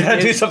we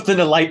gotta do something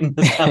to lighten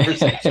this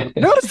conversation.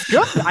 No, it's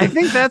good. I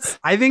think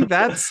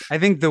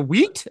the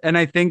wheat, and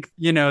I think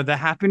the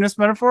happiness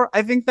metaphor.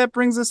 I think that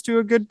brings us to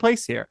a good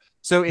place here.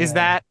 So, is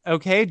that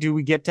okay? Do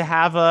we get to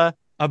have a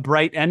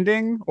bright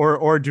ending,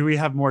 or do we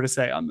have more to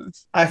say on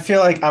this? I feel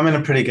like I'm in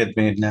a pretty good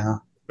mood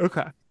now.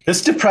 Okay.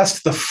 This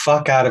depressed the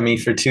fuck out of me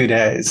for 2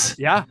 days.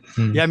 Yeah.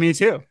 Yeah, me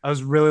too. I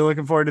was really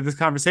looking forward to this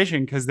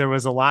conversation because there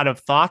was a lot of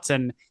thoughts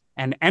and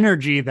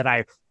energy that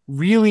I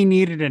really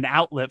needed an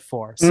outlet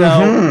for.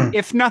 So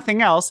if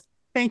nothing else,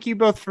 thank you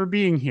both for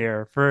being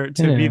here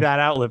to be that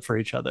outlet for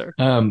each other.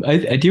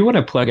 I do want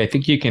to plug, I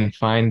think you can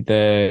find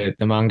the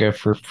manga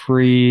for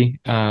free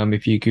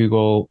if you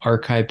Google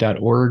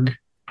archive.org.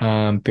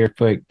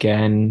 Barefoot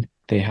Gen,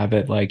 they have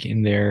it like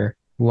in their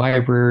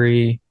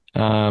library.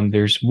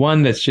 There's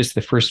one that's just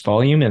the first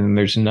volume, and then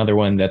there's another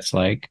one that's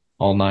like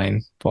all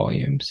 9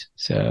 volumes.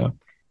 So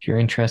if you're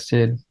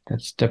interested,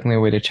 that's definitely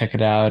a way to check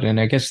it out. And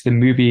I guess the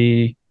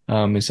movie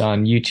is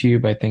on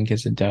YouTube, I think,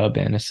 as a dub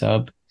and a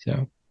sub.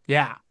 So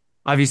yeah.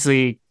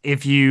 Obviously,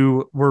 if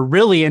you were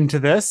really into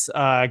this,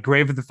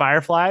 Grave of the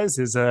Fireflies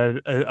is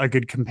a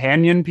good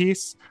companion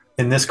piece.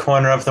 In this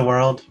corner of the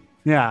world.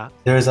 Yeah.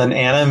 There's an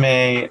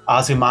anime,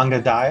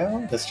 Azumanga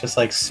Daioh, that's just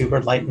like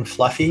super light and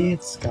fluffy.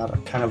 It's got a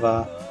kind of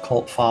a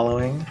cult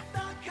following.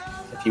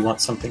 If you want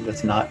something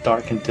that's not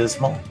dark and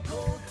dismal.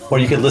 Or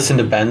you could listen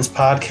to Ben's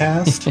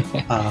podcast,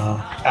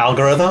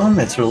 Algorithm.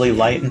 It's really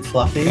light and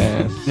fluffy.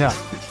 Yeah.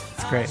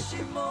 It's great.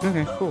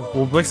 Okay, cool.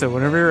 Well, Blixa,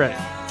 whenever you're ready.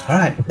 All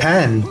right,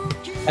 Pen.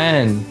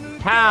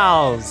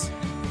 Pals.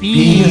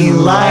 Be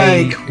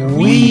like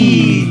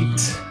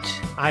wheat.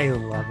 I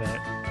love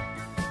it.